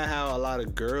 It's sad how a lot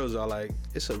of girls are like,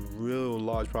 it's a real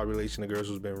large population of girls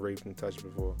who's been raped and touched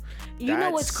before. You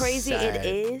know what's crazy? Sad. It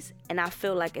is, and I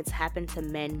feel like it's happened to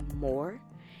men more.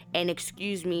 And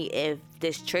excuse me if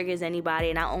this triggers anybody,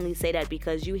 and I only say that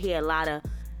because you hear a lot of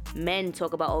men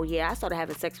talk about, oh yeah, I started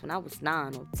having sex when I was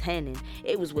 9 or 10, and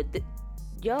it was with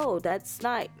yo, that's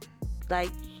not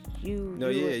like you. No,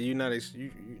 you're not.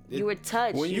 You were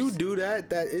touched. When you do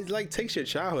that it like takes your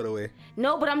childhood away.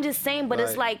 No, but I'm just saying. But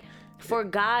it's like for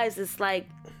guys, it's like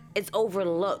it's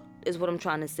overlooked. Is what I'm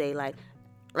trying to say. Like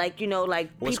you know, like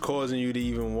what's causing you to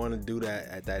even want to do that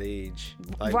at that age?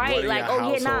 Like, right? Like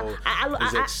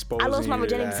I lost my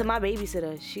virginity to my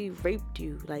babysitter. She raped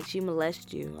you. Like she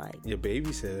molested you. Like your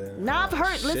babysitter. Nah, I've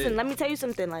heard. Listen, let me tell you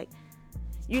something. Like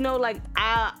you know, like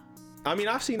I mean,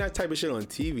 I've seen that type of shit on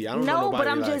TV. I don't know no, nobody, but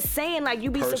I'm just saying, like, you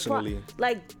be surprised.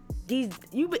 Like,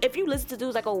 if you listen to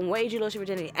dudes like, oh, when age you lost your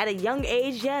virginity? At a young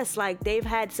age, yes, like they've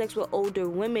had sex with older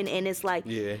women, and it's like,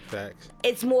 yeah, facts.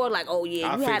 It's more like, oh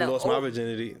yeah, you had lost my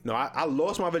virginity. No, I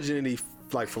lost my virginity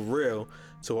like for real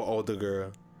to an older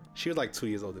girl. She was like 2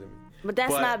 years older than me. But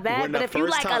that's not bad. But if you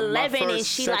like 11 and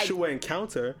she like sexual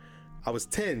encounter, I was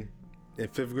 10 in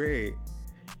 5th grade,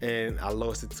 and I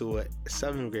lost it to a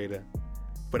 7th grader.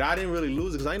 But I didn't really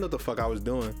lose it because I didn't know what the fuck I was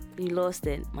doing. You lost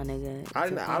it, my nigga.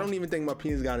 I don't even think my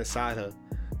penis got inside her,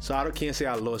 so can't say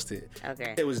I lost it.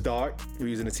 Okay. It was dark.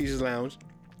 We was in the teacher's lounge.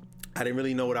 I didn't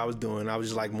really know what I was doing. I was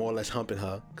just like more or less humping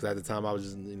her because at the time I was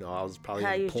just, I was probably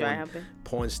in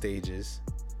porn stages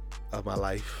of my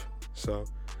life. So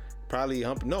probably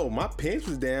humping. No, my pants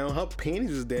was down. Her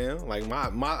panties was down. Like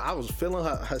I was feeling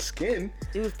her skin.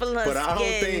 You was feeling her skin. But I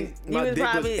don't think my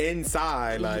dick was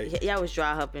inside. Like y'all was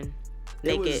dry humping.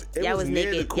 Naked. It was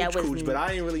near the cooch, but I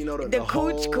didn't really know the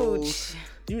cooch.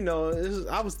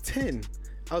 I was 10.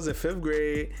 I was in 5th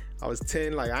grade. I was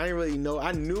 10. Like, I didn't really know.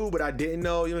 I knew, but I didn't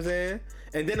know. You know what I'm saying?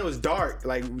 And then it was dark.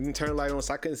 Like, we can turn the light on,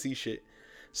 so I couldn't see shit.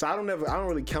 So I don't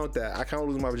really count that. I can't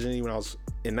lose my virginity when I was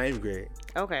in 9th grade.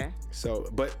 Okay. So,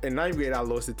 but in 9th grade, I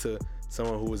lost it to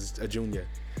someone who was a junior.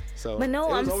 So, but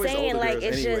no, I'm saying like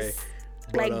it's anyway. Just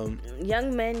like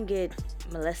young men get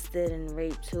molested and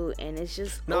raped too, and it's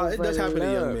just overlooked. It does happen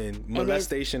to young men,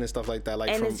 molestation and stuff like that,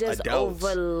 like and from it's just adults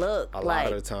overlooked a lot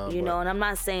of the time. You know, and I'm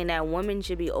not saying that women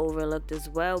should be overlooked as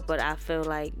well, but I feel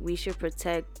like we should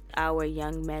protect our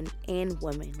young men and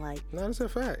women. Like, no, that's a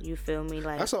fact. You feel me?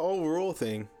 Like, that's an overall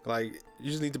thing. Like,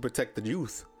 you just need to protect the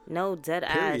youth. No, dead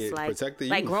ass. Like, protect the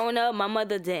youth. Like growing up, my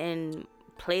mother didn't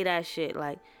play that shit.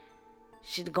 Like,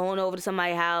 she's going over to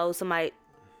somebody's house, somebody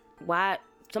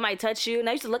touch you, and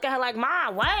I used to look at her like,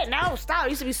 Mom, what? No, stop. I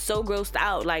used to be so grossed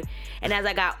out. Like, and as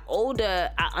I got older,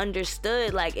 I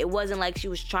understood, like, it wasn't like she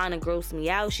was trying to gross me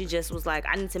out. She just was like,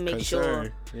 I need to make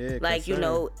sure, like, you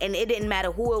know, and it didn't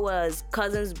matter who it was,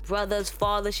 cousins, brothers,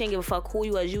 father, she didn't give a fuck who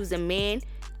you was. You was a man.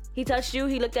 He touched you,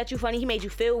 he looked at you funny, he made you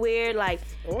feel weird, like,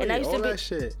 and I used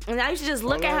to just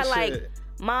look at her like,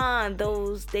 Mom,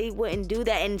 they wouldn't do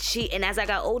that. And as I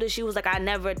got older, she was like, I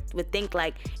never would think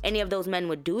like any of those men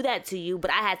would do that to you, but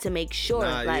I had to make sure.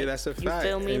 Like, that's a fact. You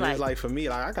feel me? And it's like for me,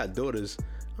 like I got daughters.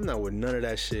 I'm not with none of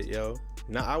that shit, yo.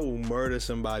 Now I will murder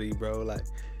somebody, bro. Like,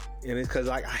 and it's cause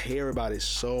like I hear about it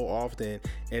so often,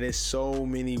 and it's so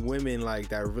many women like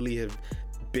that really have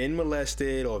been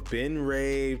molested or been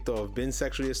raped or been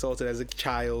sexually assaulted as a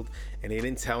child, and they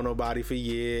didn't tell nobody for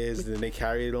years, and then they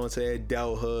carry it on to their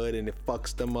adulthood, and it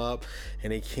fucks them up,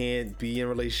 and they can't be in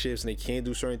relationships, and they can't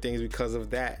do certain things because of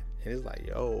that. And it's like,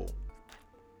 yo.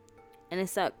 And it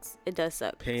sucks. It does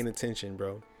suck. Paying attention,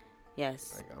 bro.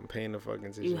 Yes. Like, I'm paying the fucking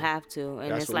attention. You have to.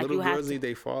 And that's it's what like little you girls have need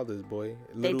their fathers, boy.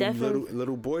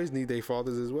 Little boys need their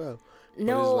fathers as well.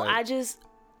 No, like,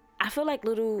 I feel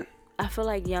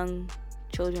like young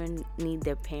children need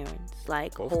their parents,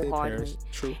 like, wholeheartedly.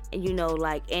 True. And you know,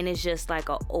 like, and it's just like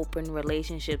an open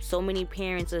relationship. So many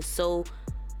parents are so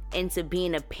into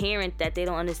being a parent that they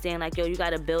don't understand, like, yo, you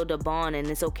gotta build a bond, and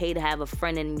it's okay to have a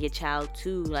friend in your child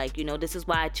too. Like, you know, this is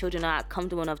why children are not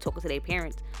comfortable enough talking to their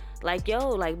parents. Like, yo,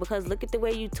 like, because look at the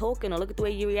way you talking or look at the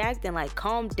way you reacting. Like,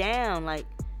 calm down. Like,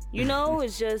 you know,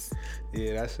 it's just.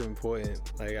 Yeah, that's important.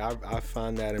 Like, I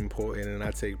find that important, and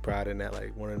I take pride in that.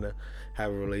 Like, wanting to have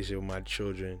a relationship with my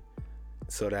children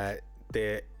so that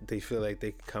they feel like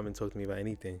they can come and talk to me about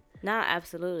anything. Nah,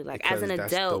 absolutely. Like, because as an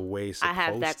that's adult, the way it's I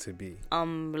have that to be.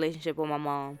 Relationship with my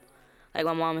mom. Like,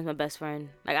 my mom is my best friend.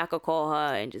 Like, I could call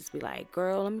her and just be like,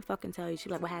 girl, let me fucking tell you. She's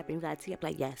like, what happened? You got tea? I'm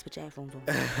like, yes, put your headphones on.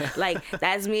 Like,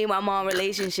 that's me and my mom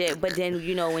relationship. But then,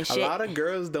 you know, when shit. A lot of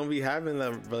girls don't be having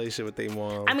a relationship with their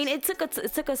mom. I mean, it took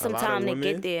us some time to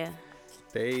get there.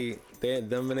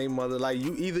 Them and their mother, like,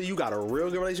 you got a real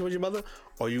good relationship with your mother,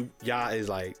 or y'all is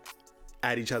like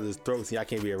at each other's throats and y'all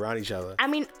can't be around each other. I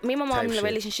mean, me and my mom in the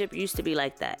relationship used to be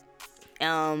like that.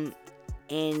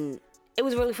 And it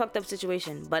was a really fucked up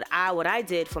situation. But what I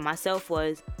did for myself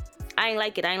was, I ain't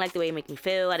like it. I ain't like the way it make me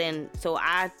feel. So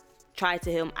I tried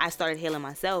to heal. I started healing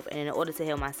myself. And in order to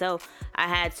heal myself, I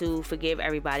had to forgive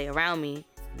everybody around me.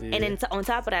 Yeah. And then on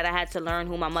top of that, I had to learn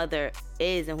who my mother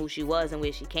is and who she was and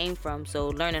where she came from. So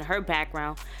learning her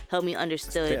background helped me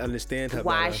understand her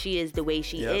why better. She is the way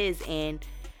she is. And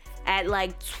at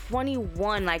like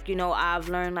 21, like, you know, I've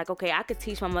learned, like, okay, I could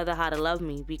teach my mother how to love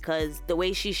me, because the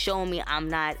way she's shown me, I'm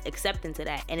not accepting to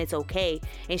that, and it's okay.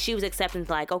 And she was accepting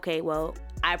to, like, okay, well,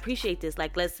 I appreciate this,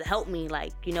 like, let's help me,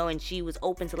 like, you know. And she was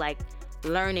open to, like,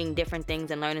 learning different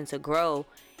things and learning to grow.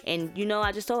 And, you know,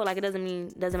 I just told her, like, it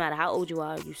doesn't matter how old you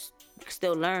are, you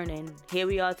still learn. And here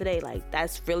we are today. Like,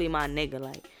 that's really my nigga.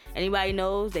 Like, anybody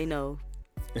knows, they know.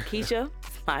 Keisha,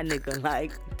 my nigga,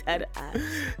 like that.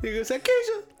 You gonna say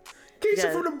Keisha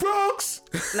Yes. from the Bronx.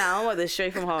 Nah, my mother's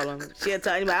straight from Harlem. She'll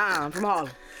tell anybody, I'm from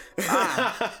Harlem.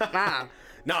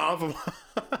 No, I'm from.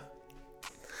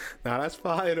 Nah, that's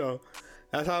fine though.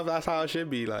 That's how it should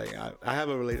be. Like I have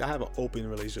an open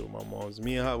relationship with my moms.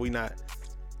 Me and her, we not,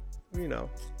 you know,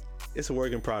 it's a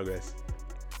work in progress.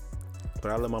 But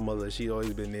I love my mother. She's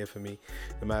always been there for me,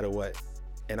 no matter what.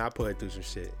 And I put her through some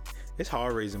shit. It's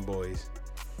hard raising boys,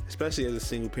 especially as a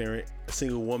single parent, a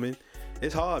single woman.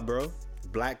 It's hard, bro.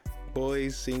 Black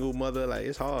boys, single mother, like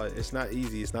it's hard. It's not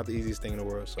easy. It's not the easiest thing in the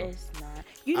world. So It's not.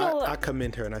 You know what? I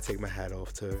commend her and I take my hat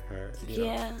off to her. You know?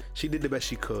 Yeah. She did the best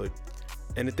she could.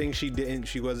 And the things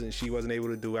she wasn't able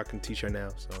to do, I can teach her now.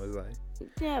 So it's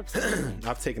like, Yeah, absolutely.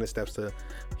 I've taken the steps to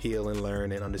heal and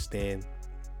learn and understand,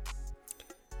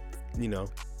 you know,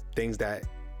 things that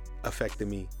affected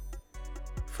me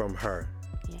from her.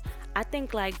 Yeah. I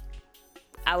think like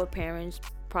our parents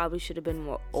probably should have been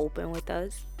more open with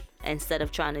us instead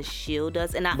of trying to shield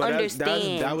us. And I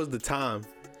understand. That was the time.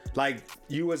 Like,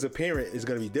 you as a parent is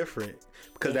gonna be different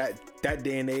because that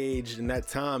day and age and that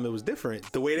time, it was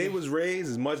different. The way they was raised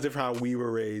is much different how we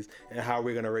were raised and how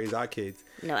we're gonna raise our kids.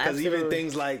 No, because absolutely. even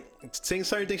things like saying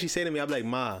certain things she said to me, I'm like,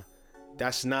 Ma,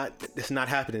 it's not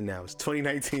happening now. It's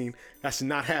 2019. That's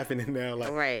not happening now.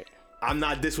 Like, Right. I'm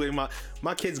not this way.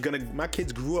 My kids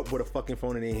grew up with a fucking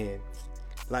phone in their hand.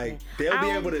 Like, they'll be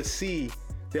able to see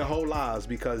their whole lives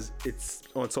because it's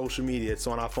on social media, it's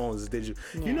on our phones, it's digital.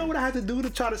 Yeah. You know what I had to do to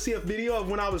try to see a video of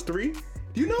when I was 3?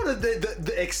 Do you know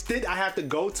the extent I have to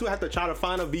go to? I have to try to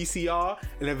find a VCR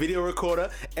and a video recorder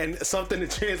and something to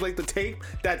translate the tape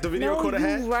that the video recorder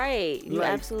had. Right. You're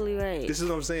Like, absolutely right. This is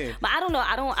what I'm saying. But I don't know.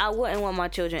 I wouldn't want my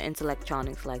children into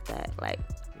electronics like that. Like,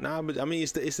 Nah, but I mean,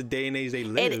 it's the day and age they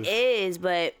live. it is,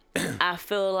 but I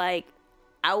feel like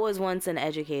I was once an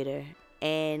educator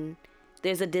and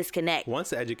there's a disconnect.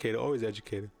 Once an educator, always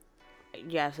educated.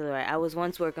 You're absolutely right. I was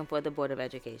once working for the Board of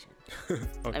Education. Okay.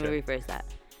 Let me rephrase that.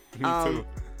 Me too.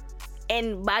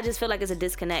 But I just feel like it's a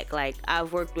disconnect. Like,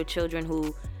 I've worked with children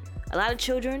who, a lot of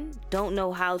children don't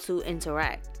know how to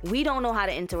interact. We don't know how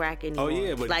to interact anymore. Oh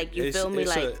yeah, but like, you feel me?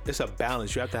 It's a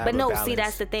balance. You have to have. But a no, balance. see,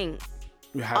 that's the thing.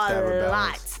 You have to have a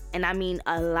balance. Lot, and I mean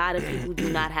a lot of people do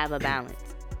not have a balance.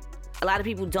 A lot of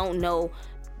people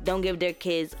don't give their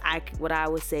kids, what I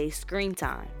would say, screen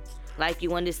time. Like,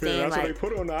 you understand, Yeah, that's like, why they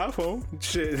put it on the iPhone.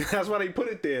 Shit, that's why they put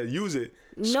it there. Use it.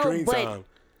 no, Screen but time.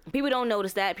 people don't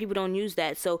notice that. People don't use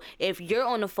that. So if you're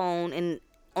on the phone and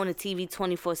on the TV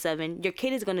 24/7, your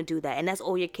kid is gonna do that, and that's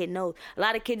all your kid knows. A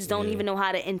lot of kids don't even know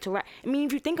how to interact. I mean,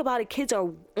 if you think about it, kids are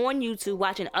on YouTube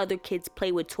watching other kids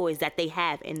play with toys that they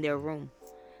have in their room.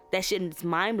 That shit is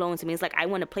mind blowing to me. It's like, I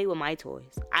want to play with my toys.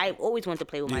 I always want to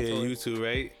play with my toys. You too,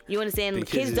 right? You understand? The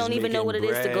Kids kids don't is even know what it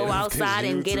making is to go bread. outside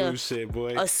and get YouTube shit,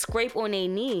 boy. a scrape on their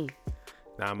knee.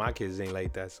 Nah, my kids ain't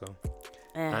like that, so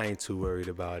I ain't too worried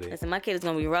about it. Listen, my kid is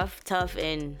gonna be rough, tough,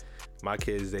 and My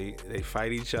kids, they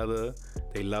fight each other.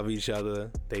 They love each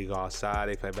other. They go outside.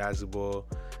 They play basketball.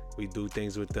 We do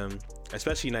things with them,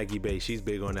 especially Nike Bay. She's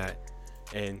big on that.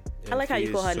 And I like how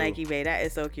you call her too. Nike Bay. That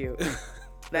is so cute.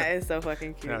 That is so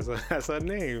fucking cute. That's her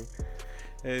name.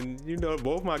 And you know,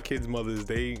 both my kids' mothers,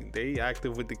 they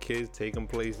active with the kids, take them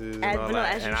places and all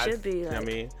that. As and you should be. Like, I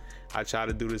mean, I try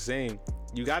to do the same.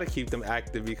 You got to keep them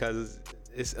active because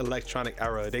it's electronic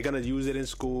era. They're gonna use it in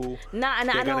school. nah, and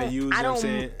They're gonna use, I don't.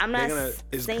 saying? I'm not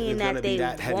It's saying gonna that be they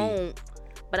that heavy. won't,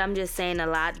 but I'm just saying a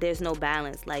lot. There's no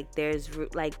balance. Like,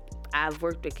 I've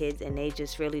worked with kids and they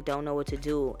just really don't know what to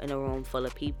do in a room full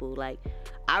of people. Like,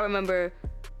 I remember.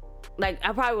 Like,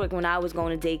 I probably, like, when I was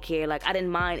going to daycare, like, I didn't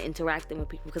mind interacting with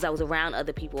people because I was around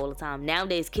other people all the time.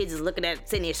 Nowadays, kids is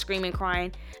sitting there screaming,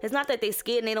 crying. It's not that they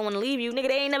scared and they don't want to leave you. Nigga,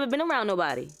 they ain't never been around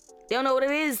nobody. They don't know what it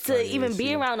is to even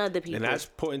be around other people. And that's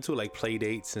important too, like play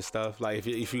dates and stuff. Like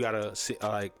if you got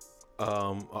a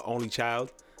only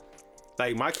child,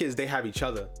 like my kids, they have each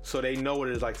other, so they know what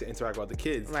it is like to interact with the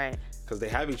kids, right? Because they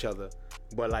have each other.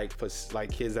 But like for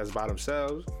like kids that's by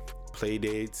themselves, play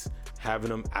dates, having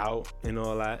them out and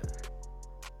all that,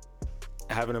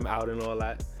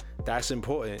 that's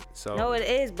important. So no, it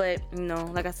is, but you know,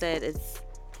 like I said, it's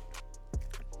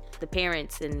the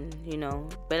parents, and you know,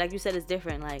 but like you said, it's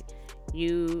different. Like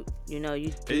you know, you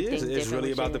do it things is. It's really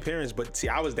with about your- the parents. But see,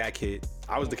 I was that kid.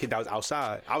 I was the kid that was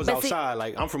outside. I was But see- outside.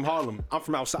 Like I'm from Harlem. I'm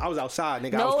from outside. I was outside,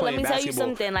 nigga. I No, was let playing me tell you basketball.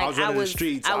 something, like, I was running the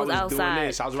streets. I was doing outside.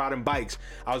 this. I was riding bikes.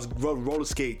 I was roller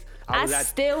skate. I was at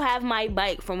still have my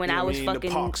bike from when You know I what was I mean? The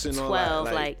fucking parks and all that,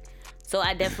 12. like- So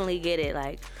I definitely get it.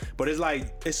 Like, but it's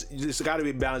like it's got to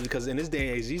be balanced because in this day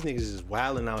and age, these niggas is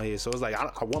wilding out here. So it's like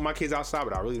I want my kids outside,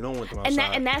 but I really don't want them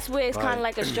outside. And that's where it's kind of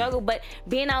like a struggle. But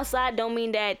being outside don't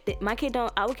mean that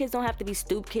our kids don't have to be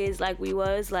stoop kids like we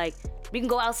was. Like, we can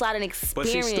go outside and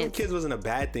experience. But see, stoop kids wasn't a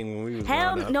bad thing when we was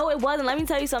Hell growing up. no, it wasn't. Let me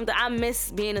tell you something. I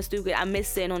miss being a stoop kid. I miss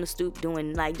sitting on the stoop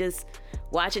doing like just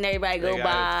watching everybody go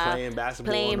by, playing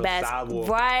basketball on the sidewalk,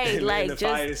 right? Like the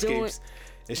just doing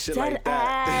and shit like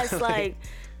that. Ass, like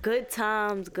good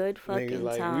times, good fucking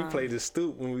like, times. We played the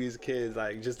stoop when we was kids,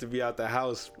 like just to be out the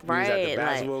house. Right, we was at the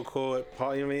basketball court. You know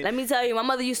what I mean? Let me tell you, my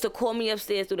mother used to call me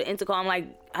upstairs through the intercom. I'm like,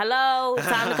 "Hello,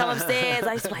 time to come upstairs."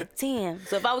 I used to be like, "Damn."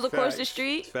 So if I was across the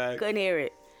street, couldn't hear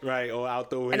it. Right, or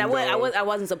out the window. And I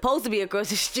wasn't supposed to be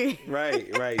across the street.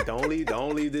 Right. Don't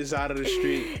leave this side of the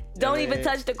street. Don't even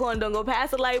touch the corner. Don't go past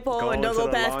the light pole and don't go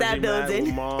past that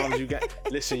building. Moms,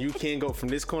 listen. You can't go from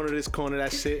this corner to this corner.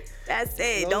 That's it. That's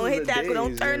it. Don't hit that.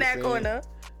 Don't turn that corner.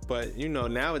 But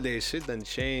nowadays shit done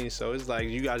changed. So it's like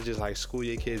you gotta just like school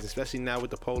your kids, especially now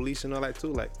with the police and all that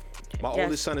too. Like my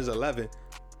oldest son is 11.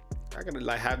 I gotta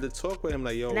like have the talk with him.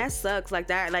 Like, yo, and that sucks. Like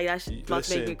that. Like that must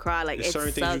make me cry. Like there's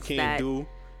certain things you can't do.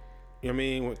 You know what I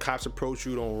mean? When cops approach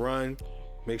you, don't run.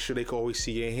 Make sure they can always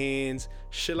see your hands.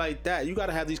 Shit like that. You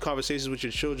gotta have these conversations with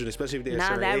your children, especially if they're a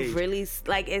certain age. Really,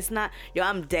 like, it's not, yo,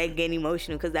 I'm dead getting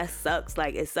emotional because that sucks.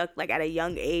 Like, it sucks, like, at a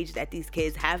young age that these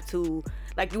kids have to,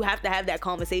 like, you have to have that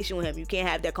conversation with him. You can't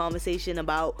have that conversation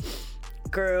about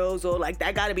girls or like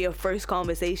that gotta be a first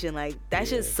conversation. Like that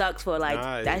shit sucks for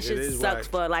like that shit sucks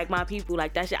for like my people.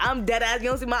 Like that shit, I'm dead ass. You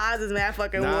don't see my eyes is mad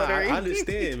fucking watery. I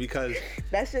understand because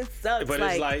that shit sucks. But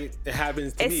like, it's like it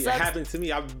happens to me. It happened to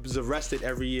me. I was arrested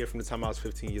every year from the time I was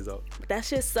 15 years old. That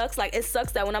shit sucks. Like it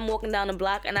sucks that when I'm walking down the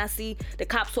block and I see the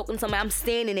cops talking to somebody, I'm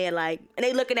standing there like, and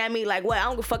they looking at me like, what? I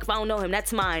don't give a fuck if I don't know him.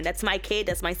 That's mine. That's my kid.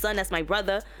 That's my son. That's my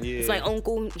brother. Yeah. It's my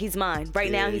uncle. He's mine.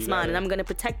 Right now he's mine, and I'm gonna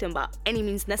protect him by any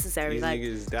means necessary. These like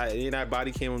niggas, that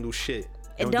body cam don't do shit.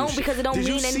 It don't because it don't mean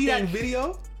anything. Did you see that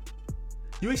video?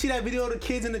 You ain't see that video of the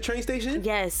kids in the train station?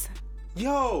 Yes.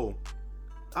 Yo,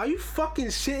 are you fucking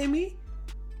shitting me?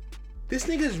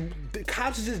 The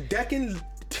cops is just decking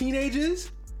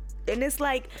teenagers? And it's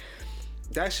like,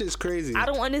 that shit's crazy. I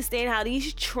don't understand how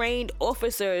these trained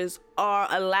officers are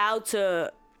allowed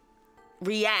to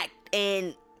react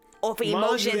and offer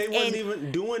emotions. They wasn't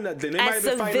even doing nothing. They as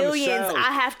civilians,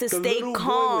 I have to stay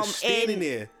calm. Standing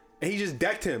there, and he just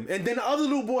decked him. And then the other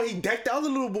little boy, he decked the other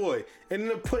little boy. And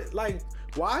then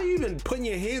why are you even putting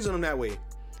your hands on him that way?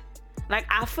 Like,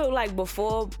 I feel like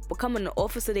before becoming an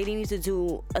officer, they need to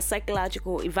do a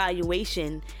psychological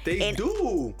evaluation. They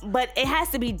do. But it has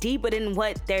to be deeper than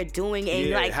what they're doing. And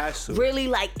it has to. Really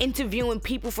like interviewing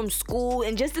people from school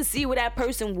and just to see where that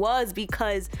person was,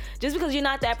 because just because you're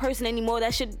not that person anymore,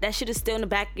 that shit is still in the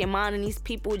back of your mind. And these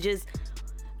people just,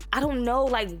 I don't know,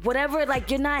 like whatever,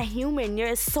 like you're not human.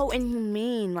 You're so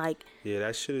inhumane. Like, yeah,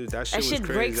 that shit was crazy.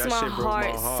 Breaks my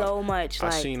heart so much. I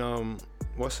seen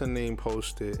what's her name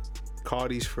posted?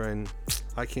 Cardi's friend,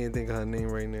 I can't think of her name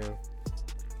right now.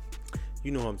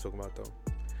 You know who I'm talking about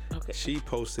though. Okay. She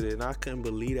posted it and I couldn't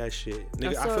believe that shit.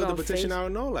 Nigga, I filled the petition out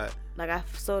and all that. Like I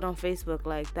saw it on Facebook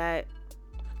like that.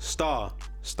 Star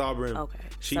Brim. Okay.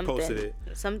 She posted it.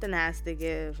 Something has to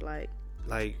give, like,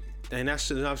 and that's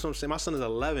what I'm saying. My son is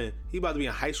 11. He about to be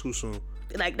in high school soon.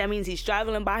 Like that means he's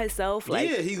traveling by himself. Like,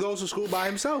 yeah, he goes to school by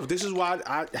himself. This is why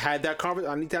I had that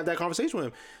I need to have that conversation with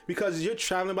him, because you're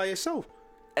traveling by yourself.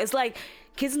 It's like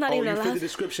kids not even allowed. You fit the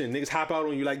description. Niggas hop out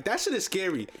on you. Like, that shit is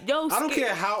scary. Yo, I don't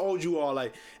care how old you are.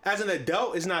 Like, as an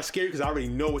adult, it's not scary because I already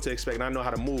know what to expect and I know how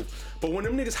to move. But when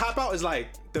them niggas hop out, it's like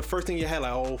the first thing in your head,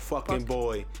 like, oh fucking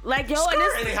boy. Like, yo,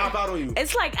 and they hop out on you.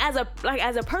 It's like as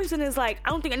a person, it's like I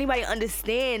don't think anybody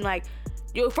understand. Like,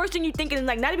 yo, first thing you thinking is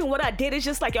like not even what I did. It's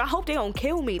just like, yo, I hope they don't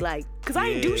kill me. Like, cause I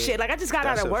ain't do shit. Like, I just got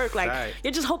out of work. Like,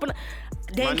 you're just hoping.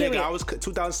 My nigga, I was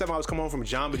 2007. I was coming home from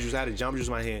Jamba Juice. I had a Jamba Juice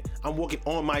in my hand. I'm walking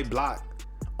on my block.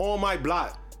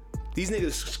 These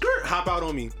niggas hop out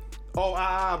on me.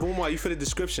 Oh, boom, you fit the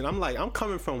description. I'm like, I'm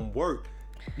coming from work.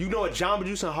 You know a Jamba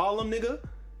Juice in Harlem, nigga?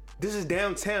 This is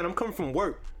downtown. I'm coming from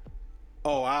work.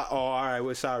 All right,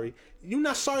 we're sorry. You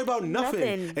not sorry about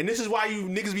nothing. And this is why you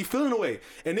niggas be feeling away.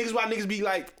 And niggas why niggas be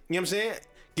like, you know what I'm saying?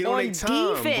 Get on their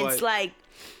time. Defense, but, like.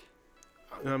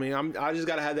 You know what I mean? I just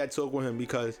gotta have that talk with him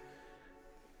because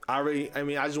I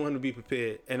just want him to be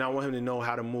prepared and I want him to know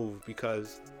how to move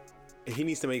because he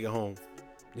needs to make it home.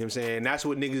 You know what I'm saying? And that's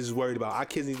what niggas is worried about. Our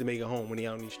kids need to make it home when they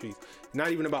out in these streets.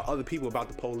 Not even about other people, about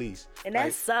the police. And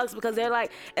that sucks because they're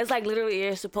like, it's like literally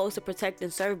you're supposed to protect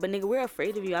and serve, but nigga, we're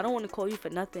afraid of you. I don't want to call you for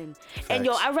nothing. Facts. And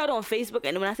yo, I read on Facebook,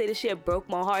 and when I say this shit broke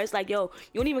my heart, it's like, yo,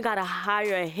 you don't even gotta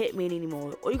hire a hitman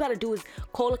anymore. All you gotta do is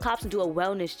call the cops and do a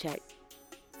wellness check.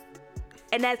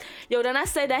 And that's, yo, then I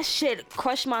said that shit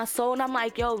crushed my soul, and I'm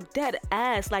like, yo, dead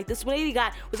ass. Like, this lady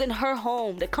was in her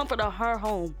home, the comfort of her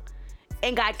home,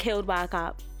 and got killed by a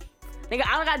cop. Nigga,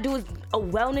 all I gotta do is a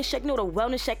wellness check. You know what a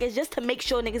wellness check is? Just to make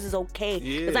sure niggas is okay.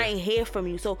 Yeah. Cause I ain't hear from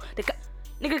you. So,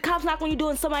 the cops not when you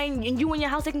doing somebody and you in your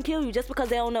house, they can kill you just because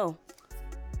they don't know.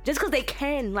 Just because they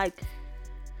can. Like,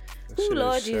 ooh,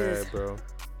 Lord Jesus. Sad, bro.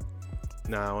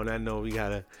 Nah, on that note, we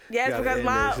gotta. Yes, because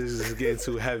mom. This is getting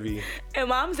too heavy. And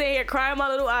mom's in here crying my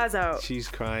little eyes out. She's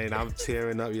crying. I'm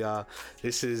tearing up, y'all.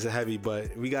 This is heavy,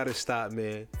 but we gotta stop,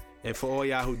 man. And for all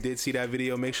y'all who did see that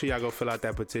video, make sure y'all go fill out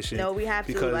that petition. No, we have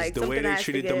to. Because like, the way they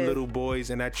treated them little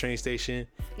boys in that train station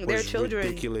was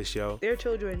ridiculous, yo. They're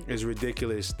children. It's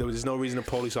ridiculous. There's no reason a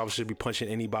police officer should be punching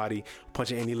anybody,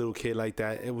 punching any little kid like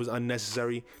that. It was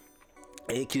unnecessary.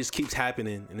 And it just keeps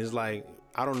happening. And it's like,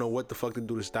 I don't know what the fuck to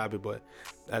do to stop it, but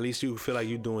at least you feel like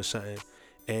you're doing something.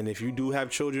 And if you do have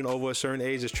children over a certain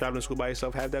age that's traveling to school by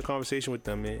yourself, have that conversation with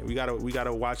them, man. We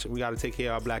gotta watch. We gotta take care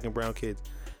of our black and brown kids.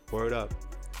 Word up.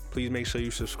 Please make sure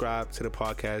you subscribe to the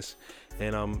podcast,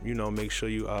 and make sure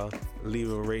you leave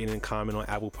a rating and comment on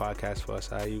Apple Podcasts for us.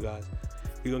 All right, you guys.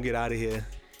 We're gonna get out of here.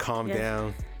 Calm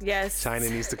down. Yes. China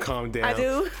needs to calm down. I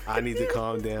do. I need to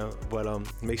calm down. But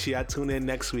make sure y'all tune in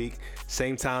next week.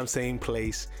 Same time, same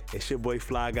place. It's your boy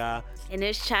Fly Guy. And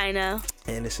it's China.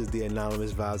 And this is the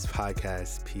Anonymous Vibes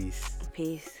Podcast. Peace.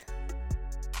 Peace.